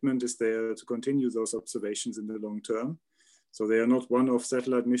the commitment is there to continue those observations in the long term. So they are not one-off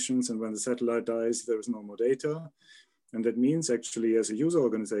satellite missions, and when the satellite dies, there is no more data. And that means actually, as a user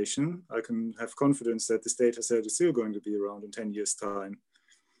organization, I can have confidence that this data set is still going to be around in 10 years' time.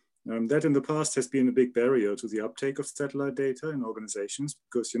 That in the past has been a big barrier to the uptake of satellite data in organizations,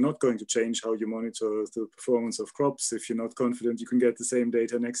 because you're not going to change how you monitor the performance of crops if you're not confident you can get the same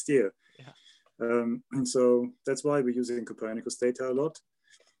data next year. Yeah. So that's why we're using Copernicus data a lot,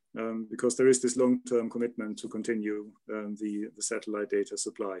 because there is this long-term commitment to continue the satellite data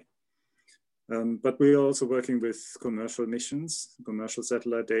supply. But we are also working with commercial missions, commercial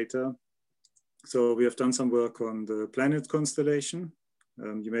satellite data. So we have done some work on the Planet constellation.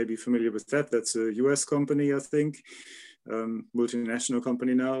 You may be familiar with that. That's a US company, I think, multinational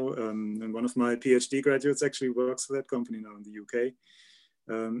company now. And one of my PhD graduates actually works for that company now in the UK.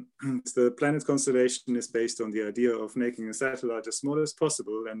 The Planet constellation is based on the idea of making a satellite as small as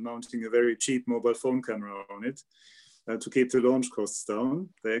possible and mounting a very cheap mobile phone camera on it. To keep the launch costs down.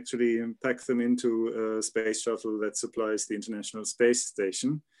 They actually pack them into a space shuttle that supplies the International Space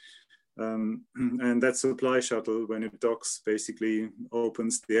Station. And that supply shuttle, when it docks, basically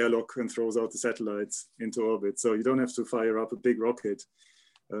opens the airlock and throws out the satellites into orbit. So you don't have to fire up a big rocket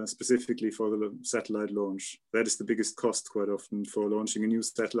specifically for the satellite launch. That is the biggest cost quite often for launching a new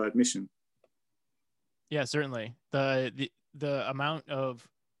satellite mission. Yeah, certainly. The amount of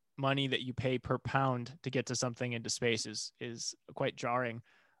money that you pay per pound to get to something into space is quite jarring.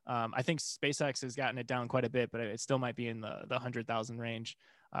 I think SpaceX has gotten it down quite a bit, but it still might be in the 100,000 range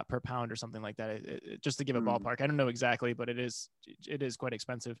per pound or something like that. Just to give a ballpark, I don't know exactly, but it is quite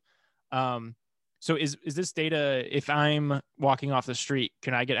expensive. So is this data, if I'm walking off the street,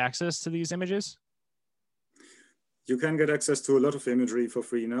 can I get access to these images? You can get access to a lot of imagery for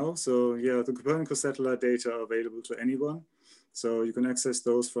free now. So yeah, the Copernicus satellite data are available to anyone. So you can access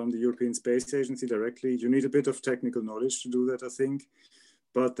those from the European Space Agency directly. You need a bit of technical knowledge to do that, I think.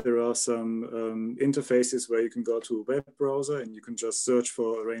 But there are some interfaces where you can go to a web browser and you can just search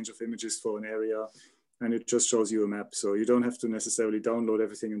for a range of images for an area, and it just shows you a map. So you don't have to necessarily download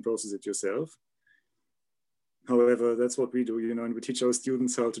everything and process it yourself. However, that's what we do, and we teach our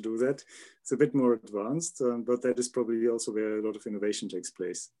students how to do that. It's a bit more advanced, but that is probably also where a lot of innovation takes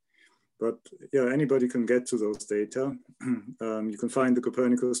place. But yeah, anybody can get to those data. You can find the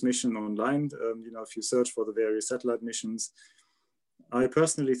Copernicus mission online, if you search for the various satellite missions. I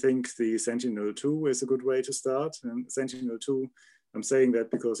personally think the Sentinel-2 is a good way to start. And Sentinel-2, I'm saying that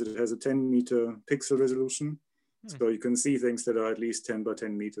because it has a 10-meter pixel resolution. So you can see things that are at least 10 by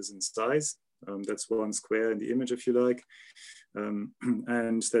 10 meters in size. That's 1 square in the image, if you like. And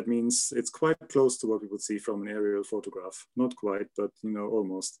that means it's quite close to what we would see from an aerial photograph. Not quite, but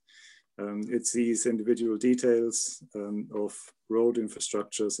almost. It sees individual details of road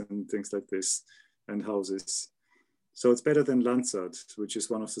infrastructures and things like this, and houses. So it's better than Landsat, which is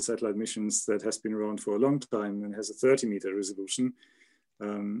one of the satellite missions that has been around for a long time and has a 30-meter resolution,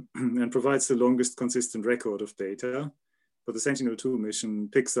 and provides the longest consistent record of data. But the Sentinel-2 mission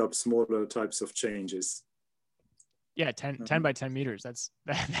picks up smaller types of changes. Yeah, 10 by 10 meters.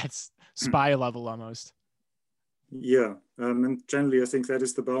 That's spy level almost. Yeah, and generally I think that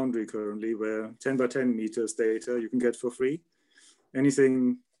is the boundary currently, where 10 by 10 meters data you can get for free.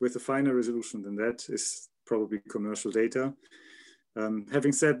 Anything with a finer resolution than that is probably commercial data.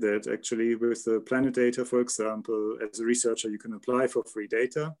 Having said that, actually, with the Planet data, for example, as a researcher, you can apply for free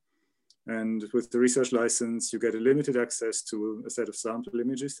data. And with the research license, you get a limited access to a set of sample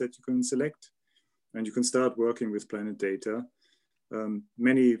images that you can select. And you can start working with Planet data.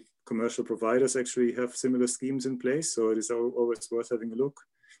 Many commercial providers actually have similar schemes in place, so it is always worth having a look.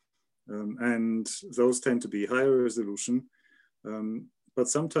 And those tend to be higher resolution, but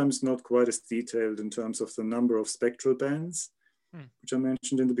sometimes not quite as detailed in terms of the number of spectral bands, which I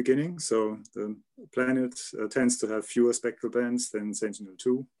mentioned in the beginning. So the Planet tends to have fewer spectral bands than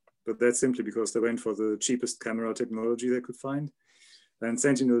Sentinel-2, but that's simply because they went for the cheapest camera technology they could find. And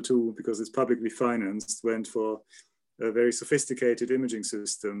Sentinel-2, because it's publicly financed, went for a very sophisticated imaging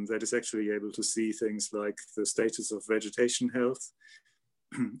system that is actually able to see things like the status of vegetation health.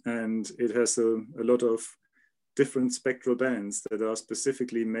 And it has a lot of different spectral bands that are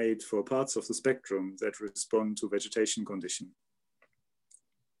specifically made for parts of the spectrum that respond to vegetation condition.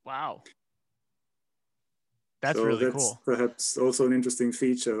 Wow. That's So really that's cool. perhaps also an interesting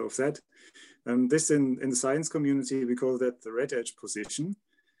feature of that. This in the science community, we call that the red edge position.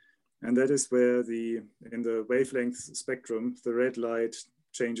 And that is where in the wavelength spectrum, the red light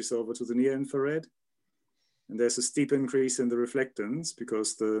changes over to the near infrared. And there's a steep increase in the reflectance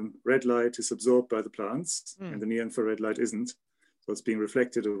because the red light is absorbed by the plants and the near infrared light isn't. So it's being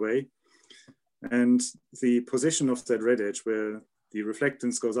reflected away. And the position of that red edge where the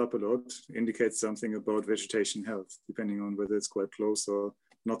reflectance goes up a lot indicates something about vegetation health, depending on whether it's quite close or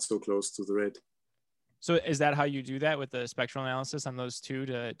not so close to the red. So is that how you do that with the spectral analysis on those two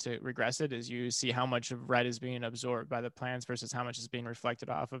to regress it? Is you see how much of red is being absorbed by the plants versus how much is being reflected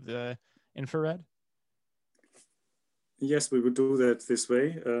off of the infrared? Yes, we would do that this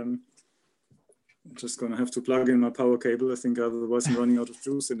way. I'm just going to have to plug in my power cable. I think otherwise I'm running out of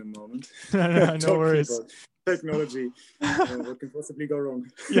juice in a moment. No worries. About technology, what can possibly go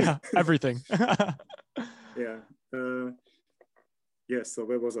wrong? Yeah, everything. Yeah. Yes, so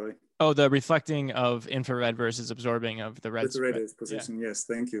where was I? Oh, the reflecting of infrared versus absorbing of the red. With the red edge position, yeah. Yes,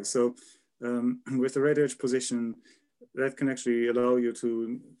 thank you. So with the red edge position, that can actually allow you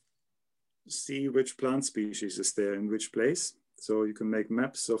to see which plant species is there in which place. So you can make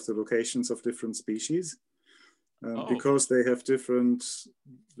maps of the locations of different species. Because they have different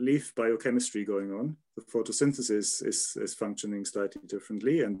leaf biochemistry going on. The photosynthesis is functioning slightly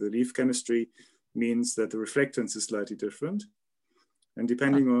differently, and the leaf chemistry means that the reflectance is slightly different. And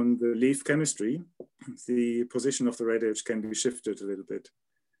depending on the leaf chemistry, the position of the red edge can be shifted a little bit.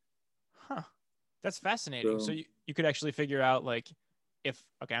 Huh. That's fascinating. So you could actually figure out, like, if,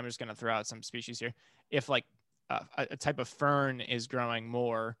 okay, I'm just going to throw out some species here. If like a type of fern is growing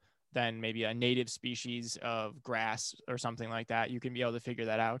more than maybe a native species of grass or something like that, you can be able to figure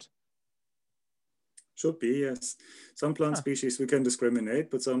that out. Should be, yes. Some plant species we can discriminate,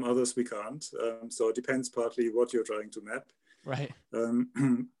 but some others we can't. So it depends partly what you're trying to map. Right.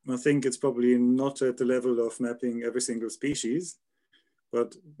 I think it's probably not at the level of mapping every single species,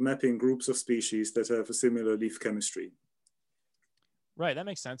 but mapping groups of species that have a similar leaf chemistry. Right, that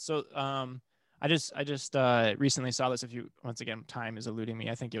makes sense. So I just recently saw this once again, time is eluding me.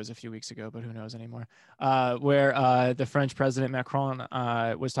 I think it was a few weeks ago, but who knows anymore. Where the French President Macron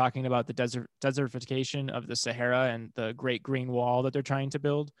was talking about the desertification of the Sahara and the Great Green Wall that they're trying to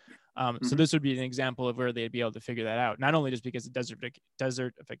build. So this would be an example of where they'd be able to figure that out. Not only just because of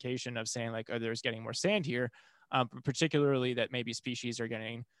desertification of saying like, oh, there's getting more sand here, but particularly that maybe species are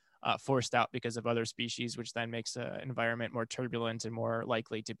getting forced out because of other species, which then makes the environment more turbulent and more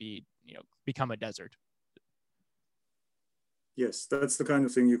likely to be, become a desert. Yes, that's the kind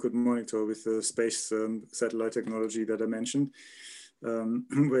of thing you could monitor with the space satellite technology that I mentioned,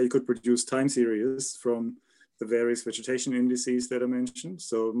 where you could produce time series from the various vegetation indices that I mentioned.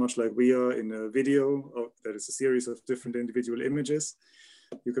 So much like we are in a video that is a series of different individual images,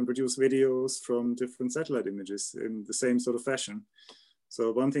 you can produce videos from different satellite images in the same sort of fashion.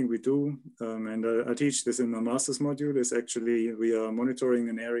 So one thing we do, and I teach this in my master's module, is actually we are monitoring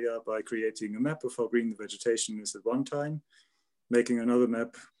an area by creating a map of how green the vegetation is at one time, making another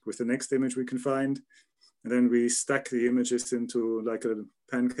map with the next image we can find, and then we stack the images into like a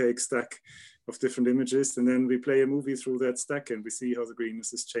pancake stack of different images, and then we play a movie through that stack and we see how the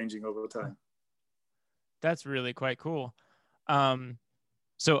greenness is changing over time. That's really quite cool.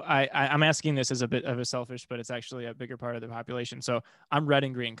 So I'm asking this as a bit of a selfish, but it's actually a bigger part of the population. So I'm red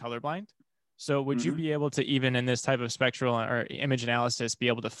and green colorblind. So would you be able to, even in this type of spectral or image analysis, be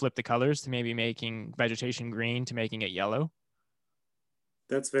able to flip the colors to maybe making vegetation green to making it yellow?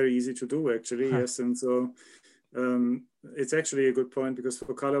 That's very easy to do, actually, yes. And so it's actually a good point, because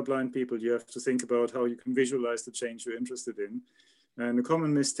for colorblind people, you have to think about how you can visualize the change you're interested in. And a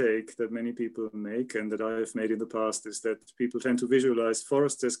common mistake that many people make, and that I have made in the past, is that people tend to visualize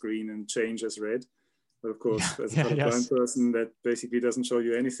forests as green and change as red. But of course, as a colorblind person, that basically doesn't show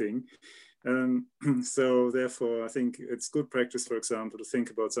you anything. So therefore, I think it's good practice, for example, to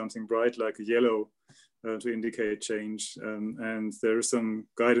think about something bright like a yellow to indicate change. And there is some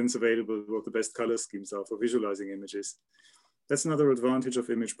guidance available what the best color schemes are for visualizing images. That's another advantage of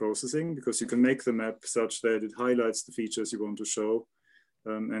image processing, because you can make the map such that it highlights the features you want to show,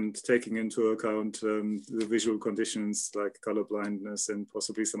 and taking into account the visual conditions like color blindness and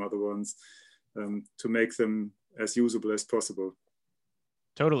possibly some other ones, to make them as usable as possible.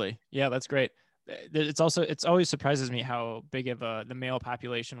 Totally. Yeah, that's great. It always surprises me how big of the male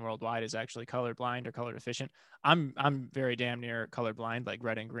population worldwide is actually colorblind or color deficient. I'm very damn near colorblind, like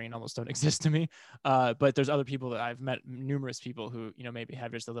red and green almost don't exist to me. But there's other people that I've met, numerous people who, maybe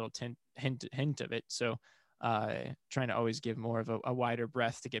have just a little hint of it. So trying to always give more of a wider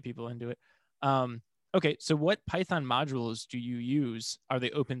breadth to get people into it. Okay, so what Python modules do you use? Are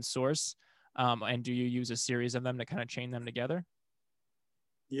they open source? And do you use a series of them to kind of chain them together?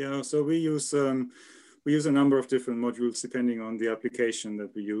 Yeah, so we use a number of different modules depending on the application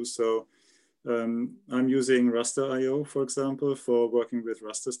that we use. So I'm using Raster.io, for example, for working with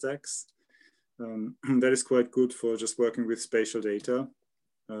raster stacks. That is quite good for just working with spatial data.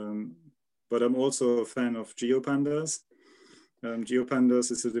 But I'm also a fan of GeoPandas. GeoPandas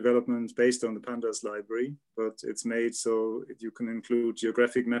is a development based on the Pandas library, but it's made so you can include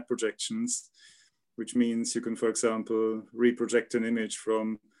geographic map projections, which means you can, for example, reproject an image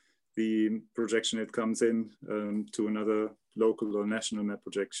from the projection it comes in to another local or national map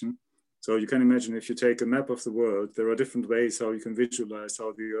projection. So you can imagine if you take a map of the world, there are different ways how you can visualize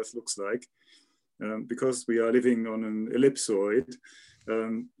how the Earth looks like. Because we are living on an ellipsoid,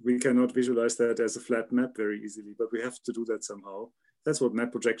 we cannot visualize that as a flat map very easily, but we have to do that somehow. That's what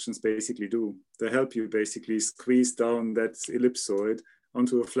map projections basically do. They help you basically squeeze down that ellipsoid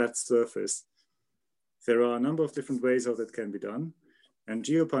onto a flat surface. There are a number of different ways how that can be done. And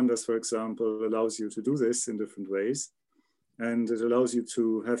GeoPandas, for example, allows you to do this in different ways. And it allows you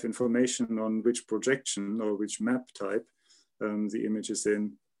to have information on which projection or which map type the image is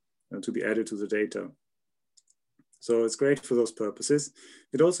in to be added to the data. So it's great for those purposes.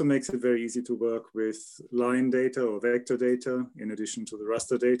 It also makes it very easy to work with line data or vector data in addition to the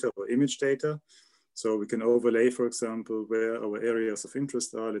raster data or image data. So we can overlay, for example, where our areas of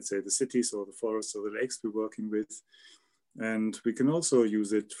interest are, let's say the cities or the forests or the lakes we're working with. And we can also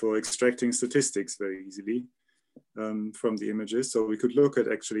use it for extracting statistics very easily from the images. So we could look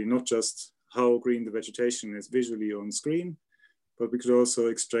at actually not just how green the vegetation is visually on screen, but we could also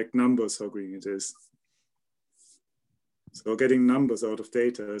extract numbers, how green it is. So getting numbers out of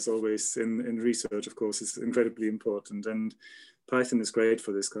data is always in research, of course, is incredibly important. And Python is great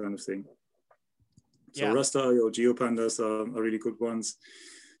for this kind of thing. So yeah. Raster.io, GeoPandas are really good ones.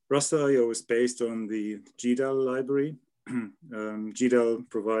 Raster.io is based on the GDAL library. GDAL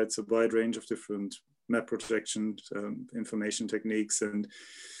provides a wide range of different map projection information techniques, and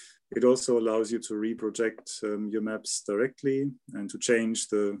it also allows you to reproject your maps directly and to change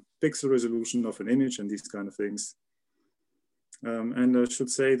the pixel resolution of an image and these kind of things. And I should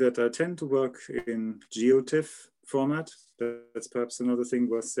say that I tend to work in GeoTIFF format. That's perhaps another thing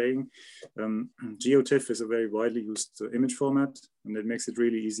worth saying. GeoTIFF is a very widely used image format, and it makes it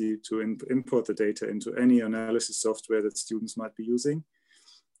really easy to import the data into any analysis software that students might be using.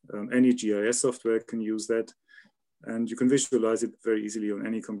 Any GIS software can use that, and you can visualize it very easily on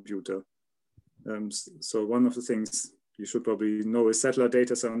any computer. So one of the things you should probably know is satellite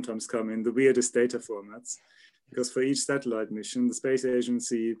data sometimes come in the weirdest data formats, because for each satellite mission, the space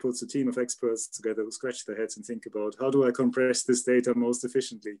agency puts a team of experts together who scratch their heads and think about how do I compress this data most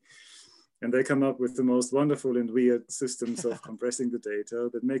efficiently? And they come up with the most wonderful and weird systems of compressing the data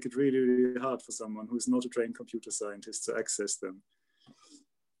that make it really, really hard for someone who is not a trained computer scientist to access them.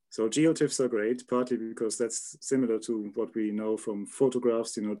 So GeoTIFFs are great, partly because that's similar to what we know from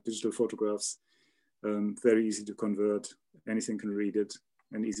photographs, digital photographs, very easy to convert, anything can read it,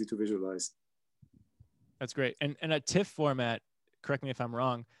 and easy to visualize. That's great. And a TIFF format, correct me if I'm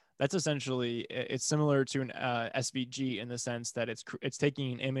wrong, that's essentially, it's similar to an SVG in the sense that it's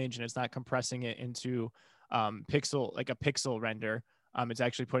taking an image and it's not compressing it into like a pixel render. It's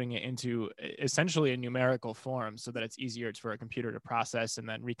actually putting it into essentially a numerical form so that it's easier for a computer to process and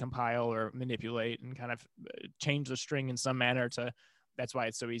then recompile or manipulate and kind of change the string in some manner that's why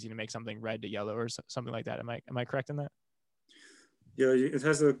it's so easy to make something red to yellow or something like that. Am I correct in that? Yeah, it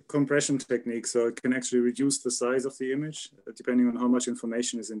has a compression technique, so it can actually reduce the size of the image depending on how much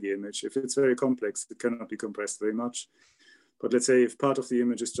information is in the image. If it's very complex, it cannot be compressed very much. But let's say if part of the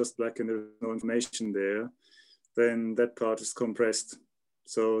image is just black and there's no information there, then that part is compressed.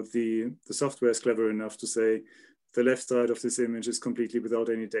 So the software is clever enough to say the left side of this image is completely without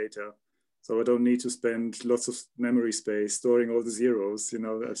any data. So I don't need to spend lots of memory space storing all the zeros.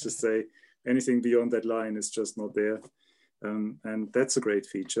 Let's just say anything beyond that line is just not there. And that's a great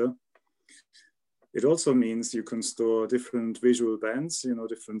feature. It also means you can store different visual bands,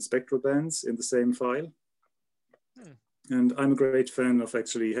 different spectral bands in the same file. And I'm a great fan of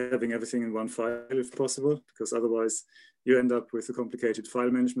actually having everything in one file if possible, because otherwise you end up with a complicated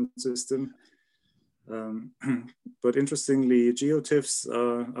file management system. But interestingly, GeoTIFFs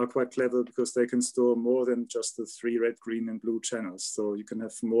are quite clever because they can store more than just the 3 red, green, and blue channels. So you can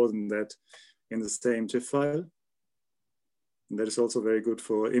have more than that in the same TIFF file. And that is also very good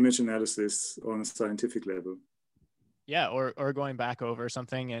for image analysis on a scientific level. Yeah, or going back over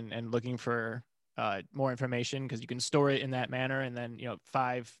something and looking for more information, because you can store it in that manner, and then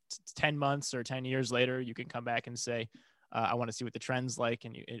 10 months or 10 years later you can come back and say, I want to see what the trend's like,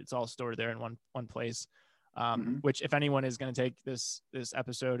 and it's all stored there in one place. Which, if anyone is going to take this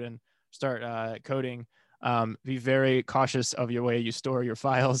episode and start coding, be very cautious of your way you store your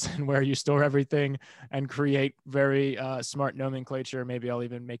files and where you store everything, and create very smart nomenclature. Maybe I'll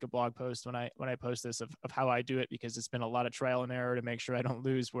even make a blog post when I post this of how I do it, because it's been a lot of trial and error to make sure I don't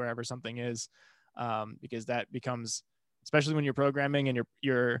lose wherever something is, because that becomes, especially when you're programming and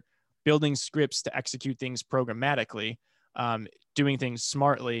you're building scripts to execute things programmatically, doing things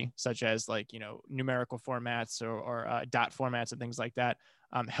smartly, such as numerical formats or dot formats and things like that,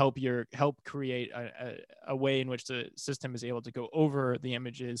 help create a way in which the system is able to go over the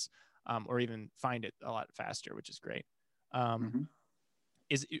images, or even find it a lot faster, which is great.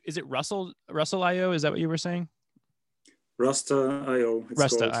 Is it Ruster.io? Is that what you were saying? Ruster.io.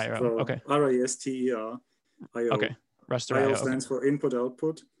 Ruster.io. Okay. Ruster.io. Okay. Ruster.io. IO stands for input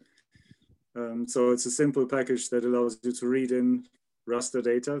output. So it's a simple package that allows you to read in raster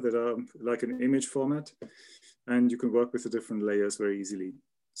data that are like an image format, and you can work with the different layers very easily.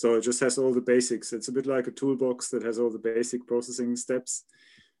 So it just has all the basics. It's a bit like a toolbox that has all the basic processing steps.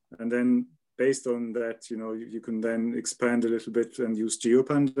 And then based on that, you can then expand a little bit and use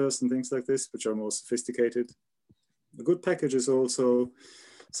GeoPandas and things like this, which are more sophisticated. A good package is also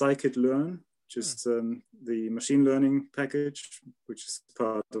scikit-learn, which is the machine learning package, which is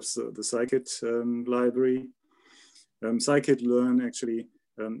part of the scikit library. Scikit-learn actually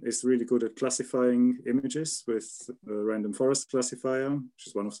is really good at classifying images with a random forest classifier, which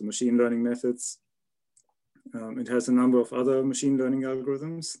is one of the machine learning methods. It has a number of other machine learning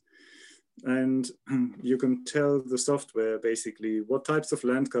algorithms. And you can tell the software basically what types of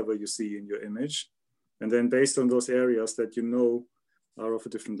land cover you see in your image. And then based on those areas that are of a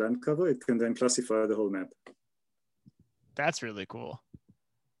different land cover, it can then classify the whole map. That's really cool.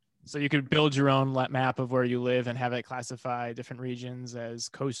 So you could build your own map of where you live and have it classify different regions as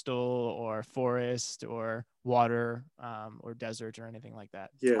coastal or forest or water, or desert or anything like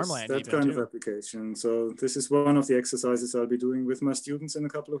that. Yes, farmland, that kind of application. So this is one of the exercises I'll be doing with my students in a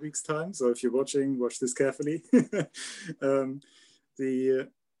couple of weeks' time. So if you're watching, watch this carefully.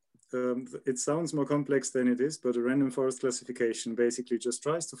 It sounds more complex than it is, but a random forest classification basically just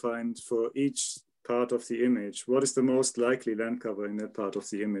tries to find for each part of the image what is the most likely land cover in that part of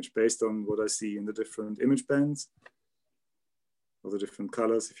the image based on what I see in the different image bands or the different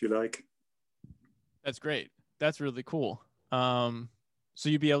colors, if you like. That's great. That's really cool. So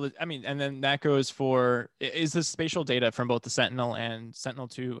you'd be able to, and then that goes for, is this spatial data from both the Sentinel and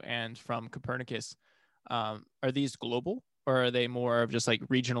Sentinel-2 and from Copernicus, are these global, or are they more of just like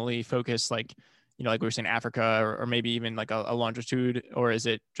regionally focused, like like we were saying, Africa, or maybe even like a longitude, or is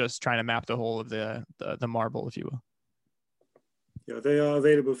it just trying to map the whole of the marble, if you will? Yeah, they are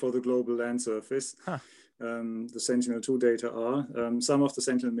available for the global land surface. The Sentinel-2 data are. Some of the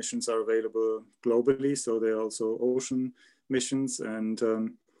Sentinel missions are available globally, so they're also ocean missions, and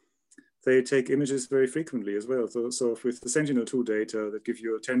they take images very frequently as well. So with the Sentinel-2 data that give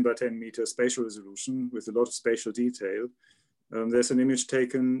you a 10 by 10 meter spatial resolution with a lot of spatial detail, there's an image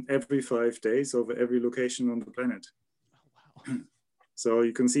taken every 5 days over every location on the planet. Oh, wow. So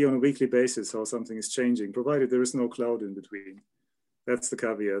you can see on a weekly basis how something is changing, provided there is no cloud in between. That's the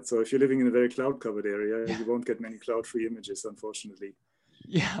caveat. So if you're living in a very cloud-covered area, you won't get many cloud-free images, unfortunately.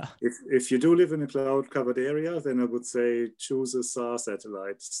 Yeah. If you do live in a cloud-covered area, then I would say choose a SAR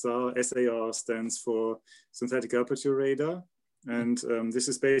satellite. SAR stands for Synthetic Aperture Radar. And this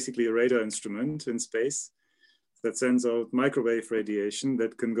is basically a radar instrument in space that sends out microwave radiation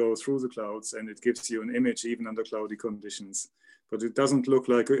that can go through the clouds, and it gives you an image even under cloudy conditions. But it doesn't look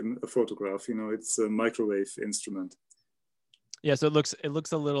like a photograph, it's a microwave instrument. Yeah, so it looks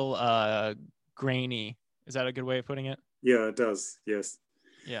a little grainy. Is that a good way of putting it? Yeah, it does, yes.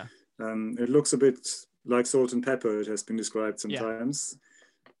 Yeah. It looks a bit like salt and pepper, it has been described sometimes.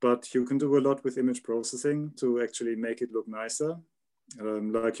 Yeah. But you can do a lot with image processing to actually make it look nicer.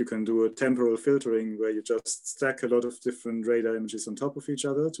 Like you can do a temporal filtering where you just stack a lot of different radar images on top of each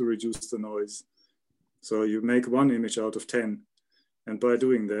other to reduce the noise. So you make one image out of 10. And by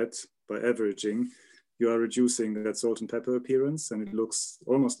doing that, by averaging, you are reducing that salt and pepper appearance, and it looks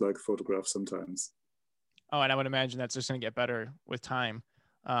almost like a photograph sometimes. Oh, and I would imagine that's just going to get better with time.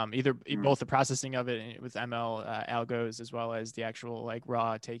 Both the processing of it with ML algos, as well as the actual like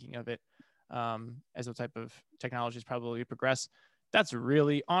raw taking of it, as the type of technologies probably progress. That's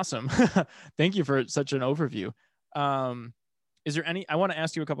really awesome. Thank you for such an overview. Is there I want to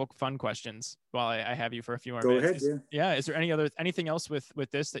ask you a couple fun questions while I have you for a few more Go minutes. ahead, yeah. Is there anything else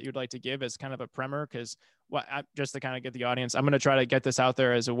with this that you'd like to give as kind of a primer? Because just to kind of get the audience, I'm going to try to get this out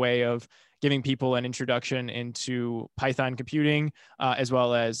there as a way of giving people an introduction into Python computing, as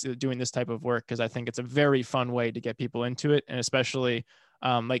well as doing this type of work, because I think it's a very fun way to get people into it, and especially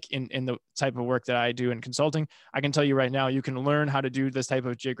like in the type of work that I do in consulting, I can tell you right now, you can learn how to do this type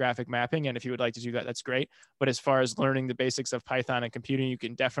of geographic mapping. And if you would like to do that, that's great. But as far as learning the basics of Python and computing, you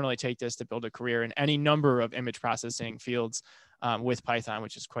can definitely take this to build a career in any number of image processing fields with Python,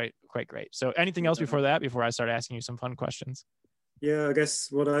 which is quite great. So anything else before that, before I start asking you some fun questions? Yeah, I guess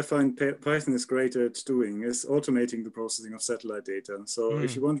what I find Python is great at doing is automating the processing of satellite data. So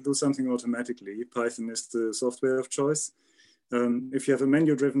if you want to do something automatically, Python is the software of choice. If you have a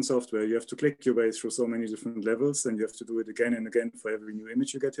menu-driven software, you have to click your way through so many different levels, and you have to do it again and again for every new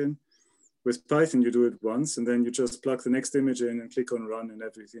image you get in. With Python, you do it once, and then you just plug the next image in and click on run, and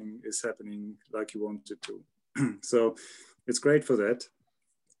everything is happening like you want it to. So it's great for that.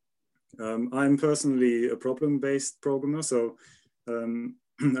 I'm personally a problem-based programmer, so I'm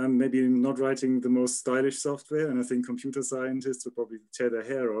maybe not writing the most stylish software, and I think computer scientists will probably tear their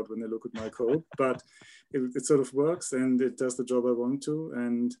hair out when they look at my code, but it sort of works and it does the job I want to.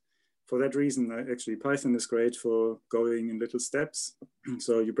 And for that reason, actually Python is great for going in little steps.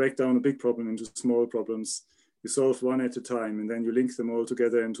 So you break down a big problem into small problems, you solve one at a time, and then you link them all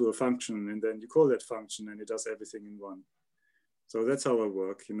together into a function, and then you call that function and it does everything in one. So that's how I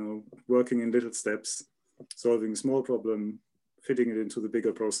work, working in little steps, solving a small problem, fitting it into the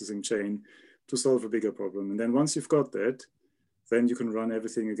bigger processing chain to solve a bigger problem. And then once you've got that, then you can run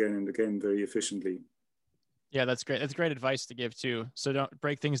everything again and again very efficiently. Yeah, that's great. That's great advice to give too. So don't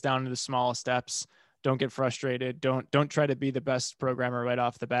break things down into small steps. Don't get frustrated. Don't try to be the best programmer right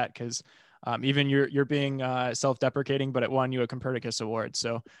off the bat, because even you're being self-deprecating, but it won you a Copernicus Award.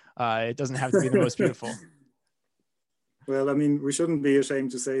 So it doesn't have to be the most beautiful. Well, I mean, we shouldn't be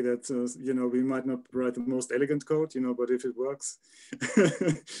ashamed to say that, we might not write the most elegant code, but if it works,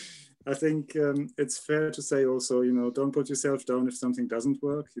 I think it's fair to say also, don't put yourself down if something doesn't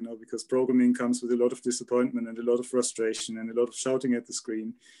work, because programming comes with a lot of disappointment and a lot of frustration and a lot of shouting at the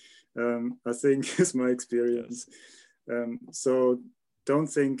screen, I think is my experience. So don't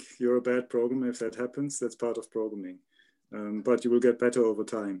think you're a bad programmer if that happens. That's part of programming, but you will get better over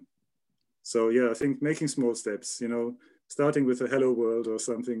time. So yeah, I think making small steps, starting with a hello world or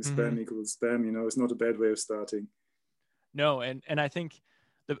something, spam equals spam, is not a bad way of starting. No, and I think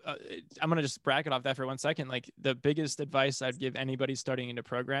I'm going to just bracket off that for 1 second. Like, the biggest advice I'd give anybody starting into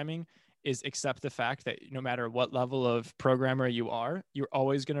programming is accept the fact that no matter what level of programmer you are, you're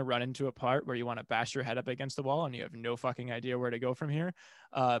always going to run into a part where you want to bash your head up against the wall and you have no fucking idea where to go from here.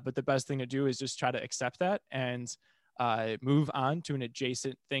 But the best thing to do is just try to accept that and move on to an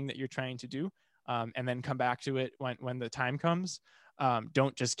adjacent thing that you're trying to do, and then come back to it when the time comes.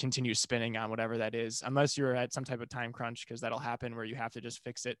 Don't just continue spinning on whatever that is, unless you're at some type of time crunch, because that'll happen where you have to just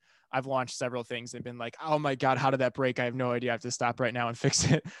fix it. I've launched several things and been like, oh my God, how did that break? I have no idea. I have to stop right now and fix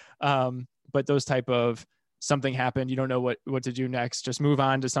it. But those type of something happened, you don't know what to do next, just move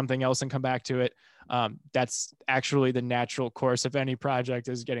on to something else and come back to it. That's actually the natural course of any project,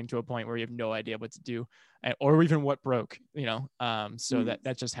 is getting to a point where you have no idea what to do, or even what broke, so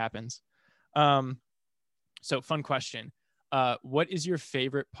that just happens. So fun question. What is your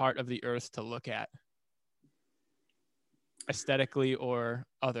favorite part of the Earth to look at, aesthetically or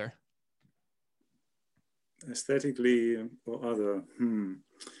other? Aesthetically or other?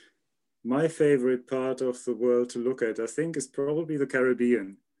 My favorite part of the world to look at, I think, is probably the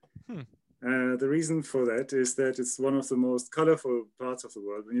Caribbean. The reason for that is that it's one of the most colorful parts of the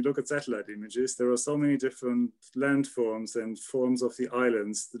world. When you look at satellite images, there are so many different landforms and forms of the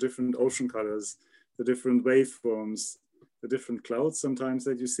islands, the different ocean colors, the different waveforms, the different clouds sometimes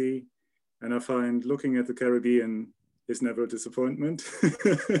that you see. And I find looking at the Caribbean is never a disappointment.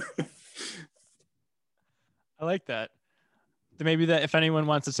 I like that. Maybe that if anyone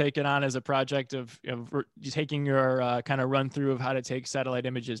wants to take it on as a project of taking your kind of run through of how to take satellite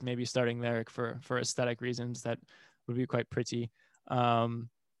images, maybe starting there for aesthetic reasons, that would be quite pretty.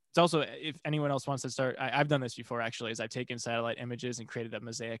 It's also, if anyone else wants to start, I've done this before actually, is I've taken satellite images and created a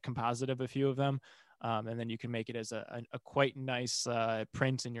mosaic composite of a few of them. And then you can make it as a quite nice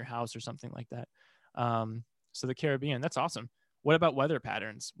print in your house or something like that. So the Caribbean, that's awesome. What about weather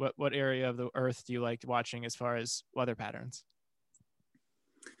patterns? What area of the Earth do you like watching as far as weather patterns?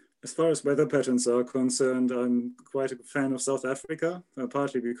 As far as weather patterns are concerned, I'm quite a fan of South Africa,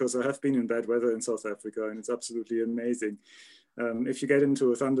 partly because I have been in bad weather in South Africa and it's absolutely amazing. If you get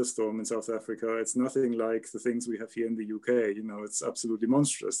into a thunderstorm in South Africa, it's nothing like the things we have here in the UK. You know, it's absolutely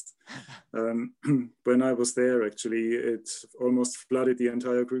monstrous. When I was there, actually, it almost flooded the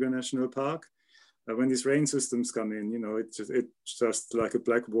entire Kruger National Park. When these rain systems come in, you know, it's just like a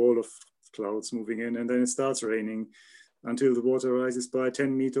black wall of clouds moving in, and then it starts raining until the water rises by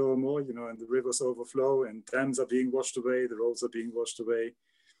 10 meters or more, you know, and the rivers overflow and dams are being washed away, the roads are being washed away.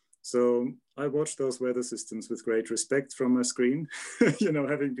 So I watch those weather systems with great respect from my screen, you know,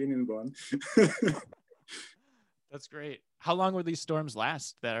 having been in one. That's great. How long will these storms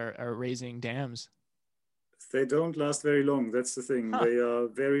last that are raising dams? They don't last very long. That's the thing. They are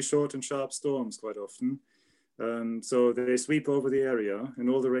very short and sharp storms quite often. So they sweep over the area and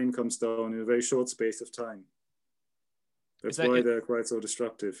all the rain comes down in a very short space of time. That's why they're quite so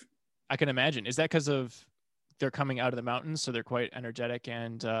destructive. I can imagine. Is that because of they're coming out of the mountains, so they're quite energetic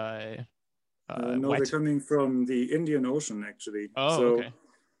and no, wet? they're coming from the Indian Ocean, actually. Oh, so, okay.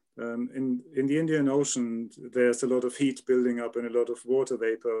 In the Indian Ocean, there's a lot of heat building up and a lot of water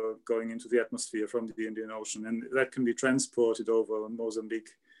vapor going into the atmosphere from the Indian Ocean, and that can be transported over Mozambique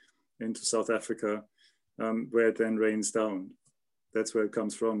into South Africa, where it then rains down. That's where it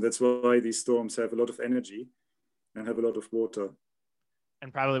comes from. That's why these storms have a lot of energy and have a lot of water.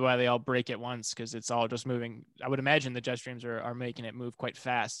 And probably why they all break at once, because it's all just moving. I would imagine the jet streams are making it move quite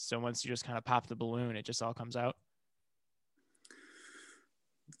fast. So once you just kind of pop the balloon, it just all comes out.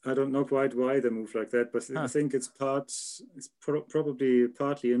 I don't know quite why they move like that, but I think it's probably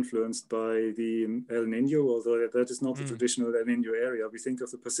partly influenced by the El Nino, although that is not the traditional El Nino area. We think of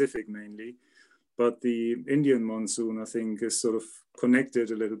the Pacific mainly, but the Indian monsoon, I think, is sort of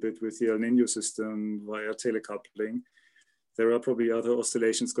connected a little bit with the El Nino system via telecoupling. There are probably other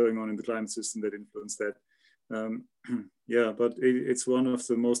oscillations going on in the climate system that influence that. Yeah, but it's one of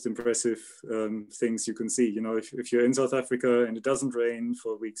the most impressive things you can see. You know, if you're in South Africa and it doesn't rain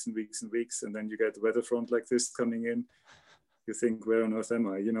for weeks and weeks and weeks, and then you get a weather front like this coming in, you think, where on earth am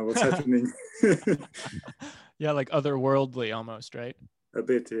I? You know, what's happening? Yeah, like otherworldly almost, right? A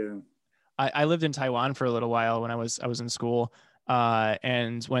bit, yeah. I lived in Taiwan for a little while when I was in school,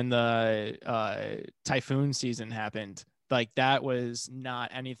 and when the typhoon season happened, like that was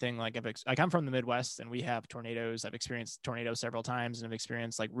not anything like I come from the Midwest and we have tornadoes. I've experienced tornadoes several times and I've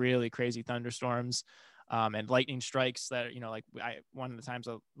experienced like really crazy thunderstorms, and lightning strikes that, you know, like one of the times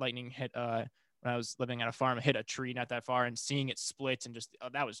a lightning hit, when I was living at a farm, hit a tree not that far and seeing it split and just,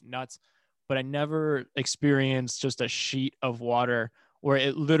 that was nuts. But I never experienced just a sheet of water where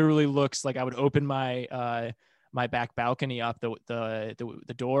it literally looks like I would open my, my back balcony up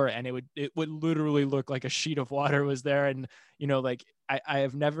the door and it would literally look like a sheet of water was there. And, you know, like I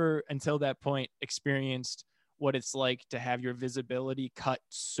have never until that point experienced what it's like to have your visibility cut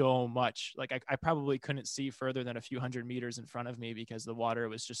so much. Like I probably couldn't see further than a few hundred meters in front of me because the water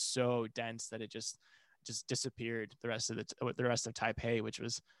was just so dense that it just disappeared the rest of Taipei, which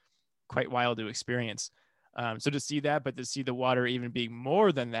was quite wild to experience. So to see that, but to see the water even being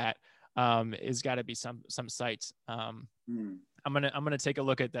more than that, is got to be some sights. I'm gonna take a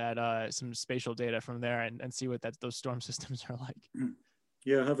look at that, some spatial data from there and see what those storm systems are like.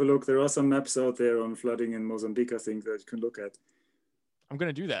 Yeah, have a look. There are some maps out there on flooding in Mozambique, I think, that you can look at. I'm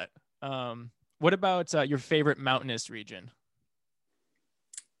gonna do that. What about your favorite mountainous region?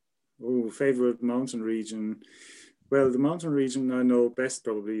 Oh, favorite mountain region. Well, the mountain region I know best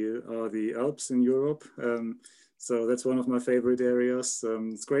probably are the Alps in Europe. So that's one of my favorite areas.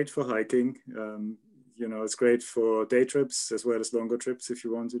 It's great for hiking. You know, it's great for day trips as well as longer trips if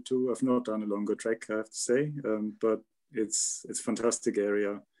you wanted to. I've not done a longer trek, I have to say, but it's a fantastic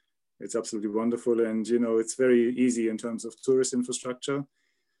area. It's absolutely wonderful. And, you know, it's very easy in terms of tourist infrastructure.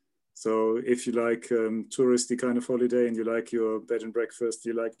 So if you like touristy kind of holiday and you like your bed and breakfast,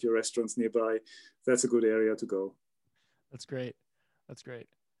 you like your restaurants nearby, that's a good area to go. That's great. That's great.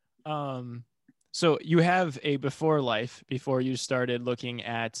 So you have a before life before you started looking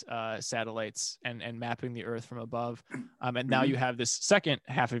at satellites and mapping the Earth from above. And now you have this second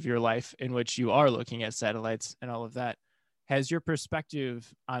half of your life in which you are looking at satellites and all of that. Has your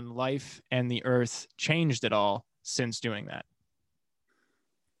perspective on life and the Earth changed at all since doing that?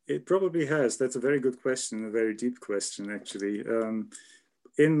 It probably has. That's a very good question, a very deep question, actually.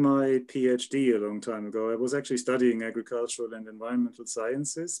 In my PhD a long time ago, I was actually studying agricultural and environmental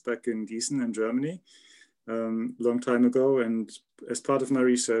sciences back in Gießen in Germany, long time ago. And as part of my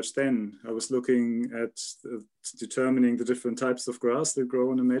research then, I was looking at determining the different types of grass that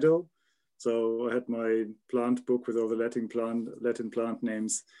grow in a meadow. So I had my plant book with all the Latin plant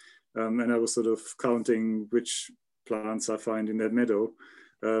names, and I was sort of counting which plants I find in that meadow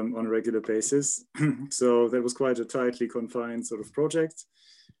on a regular basis. So that was quite a tightly confined sort of project.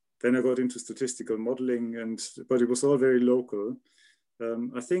 Then I got into statistical modeling, but it was all very local.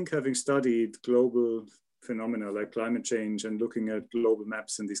 I think having studied global phenomena like climate change and looking at global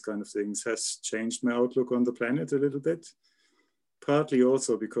maps and these kind of things has changed my outlook on the planet a little bit. Partly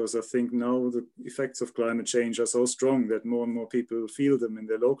also because I think now the effects of climate change are so strong that more and more people feel them in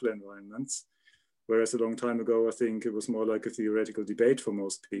their local environments. Whereas a long time ago, I think it was more like a theoretical debate for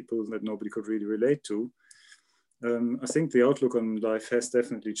most people that nobody could really relate to. I think the outlook on life has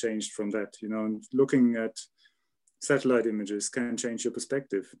definitely changed from that. You know, and looking at satellite images can change your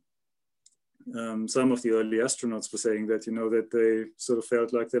perspective. Some of the early astronauts were saying that, you know, that they sort of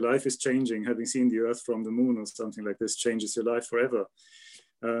felt like their life is changing. Having seen the Earth from the moon or something like this changes your life forever.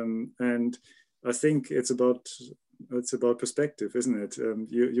 And I think it's about perspective, isn't it?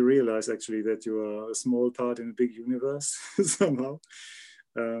 You realize actually that you are a small part in a big universe somehow.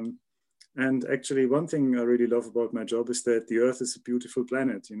 And actually, one thing I really love about my job is that the Earth is a beautiful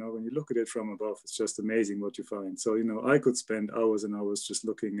planet. You know, when you look at it from above, it's just amazing what you find. So, you know, I could spend hours and hours just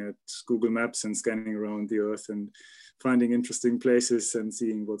looking at Google Maps and scanning around the Earth and finding interesting places and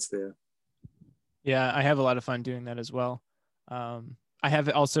seeing what's there. Yeah, I have a lot of fun doing that as well. I have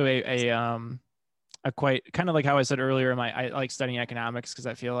also a quite kind of like how I said earlier, I like studying economics because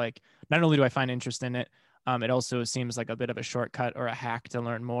I feel like not only do I find interest in it, it also seems like a bit of a shortcut or a hack to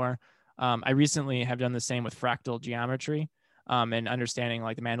learn more. I recently have done the same with fractal geometry, and understanding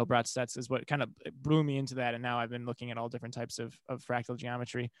like the Mandelbrot sets is what kind of blew me into that. And now I've been looking at all different types of fractal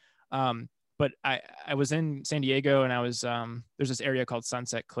geometry. But I was in San Diego, and I was there's this area called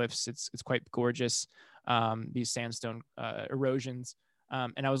Sunset Cliffs. It's quite gorgeous. These sandstone erosions.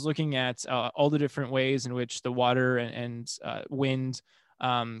 And I was looking at all the different ways in which the water and wind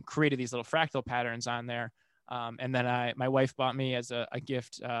created these little fractal patterns on there. And then my wife bought me as a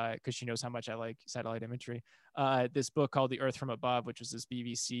gift, because she knows how much I like satellite imagery, this book called The Earth from Above, which was this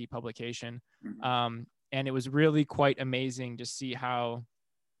BBC publication. Mm-hmm. And it was really quite amazing to see how,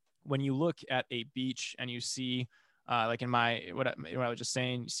 when you look at a beach and you see, like in what I was just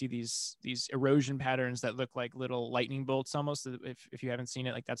saying, you see these erosion patterns that look like little lightning bolts almost. If you haven't seen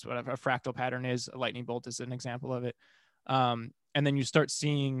it, like that's what a fractal pattern is. A lightning bolt is an example of it. And then you start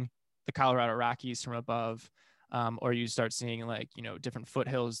seeing the Colorado Rockies from above, or you start seeing like, you know, different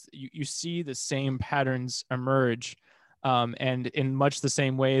foothills. You see the same patterns emerge, and in much the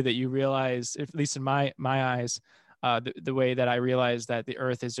same way that you realize, at least in my eyes, the way that I realized that the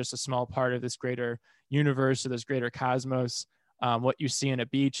Earth is just a small part of this greater universe or this greater cosmos. What you see in a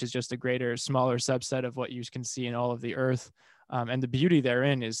beach is just a greater, smaller subset of what you can see in all of the Earth. And the beauty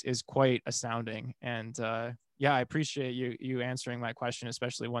therein is quite astounding. And yeah, I appreciate you answering my question,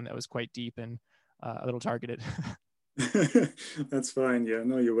 especially one that was quite deep and a little targeted. That's fine. Yeah,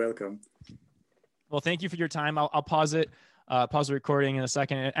 no, you're welcome. Well, thank you for your time. I'll pause it, pause the recording in a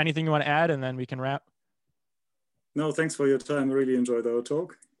second. Anything you want to add, and then we can wrap? No, thanks for your time. I really enjoyed our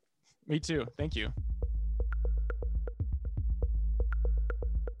talk. Me too. Thank you.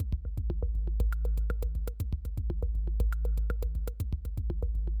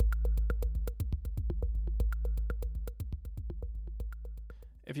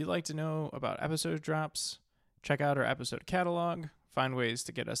 If you'd like to know about episode drops, check out our episode catalog, find ways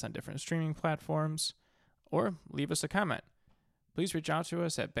to get us on different streaming platforms, or leave us a comment. Please reach out to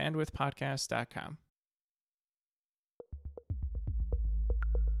us at bandwidthpodcast.com.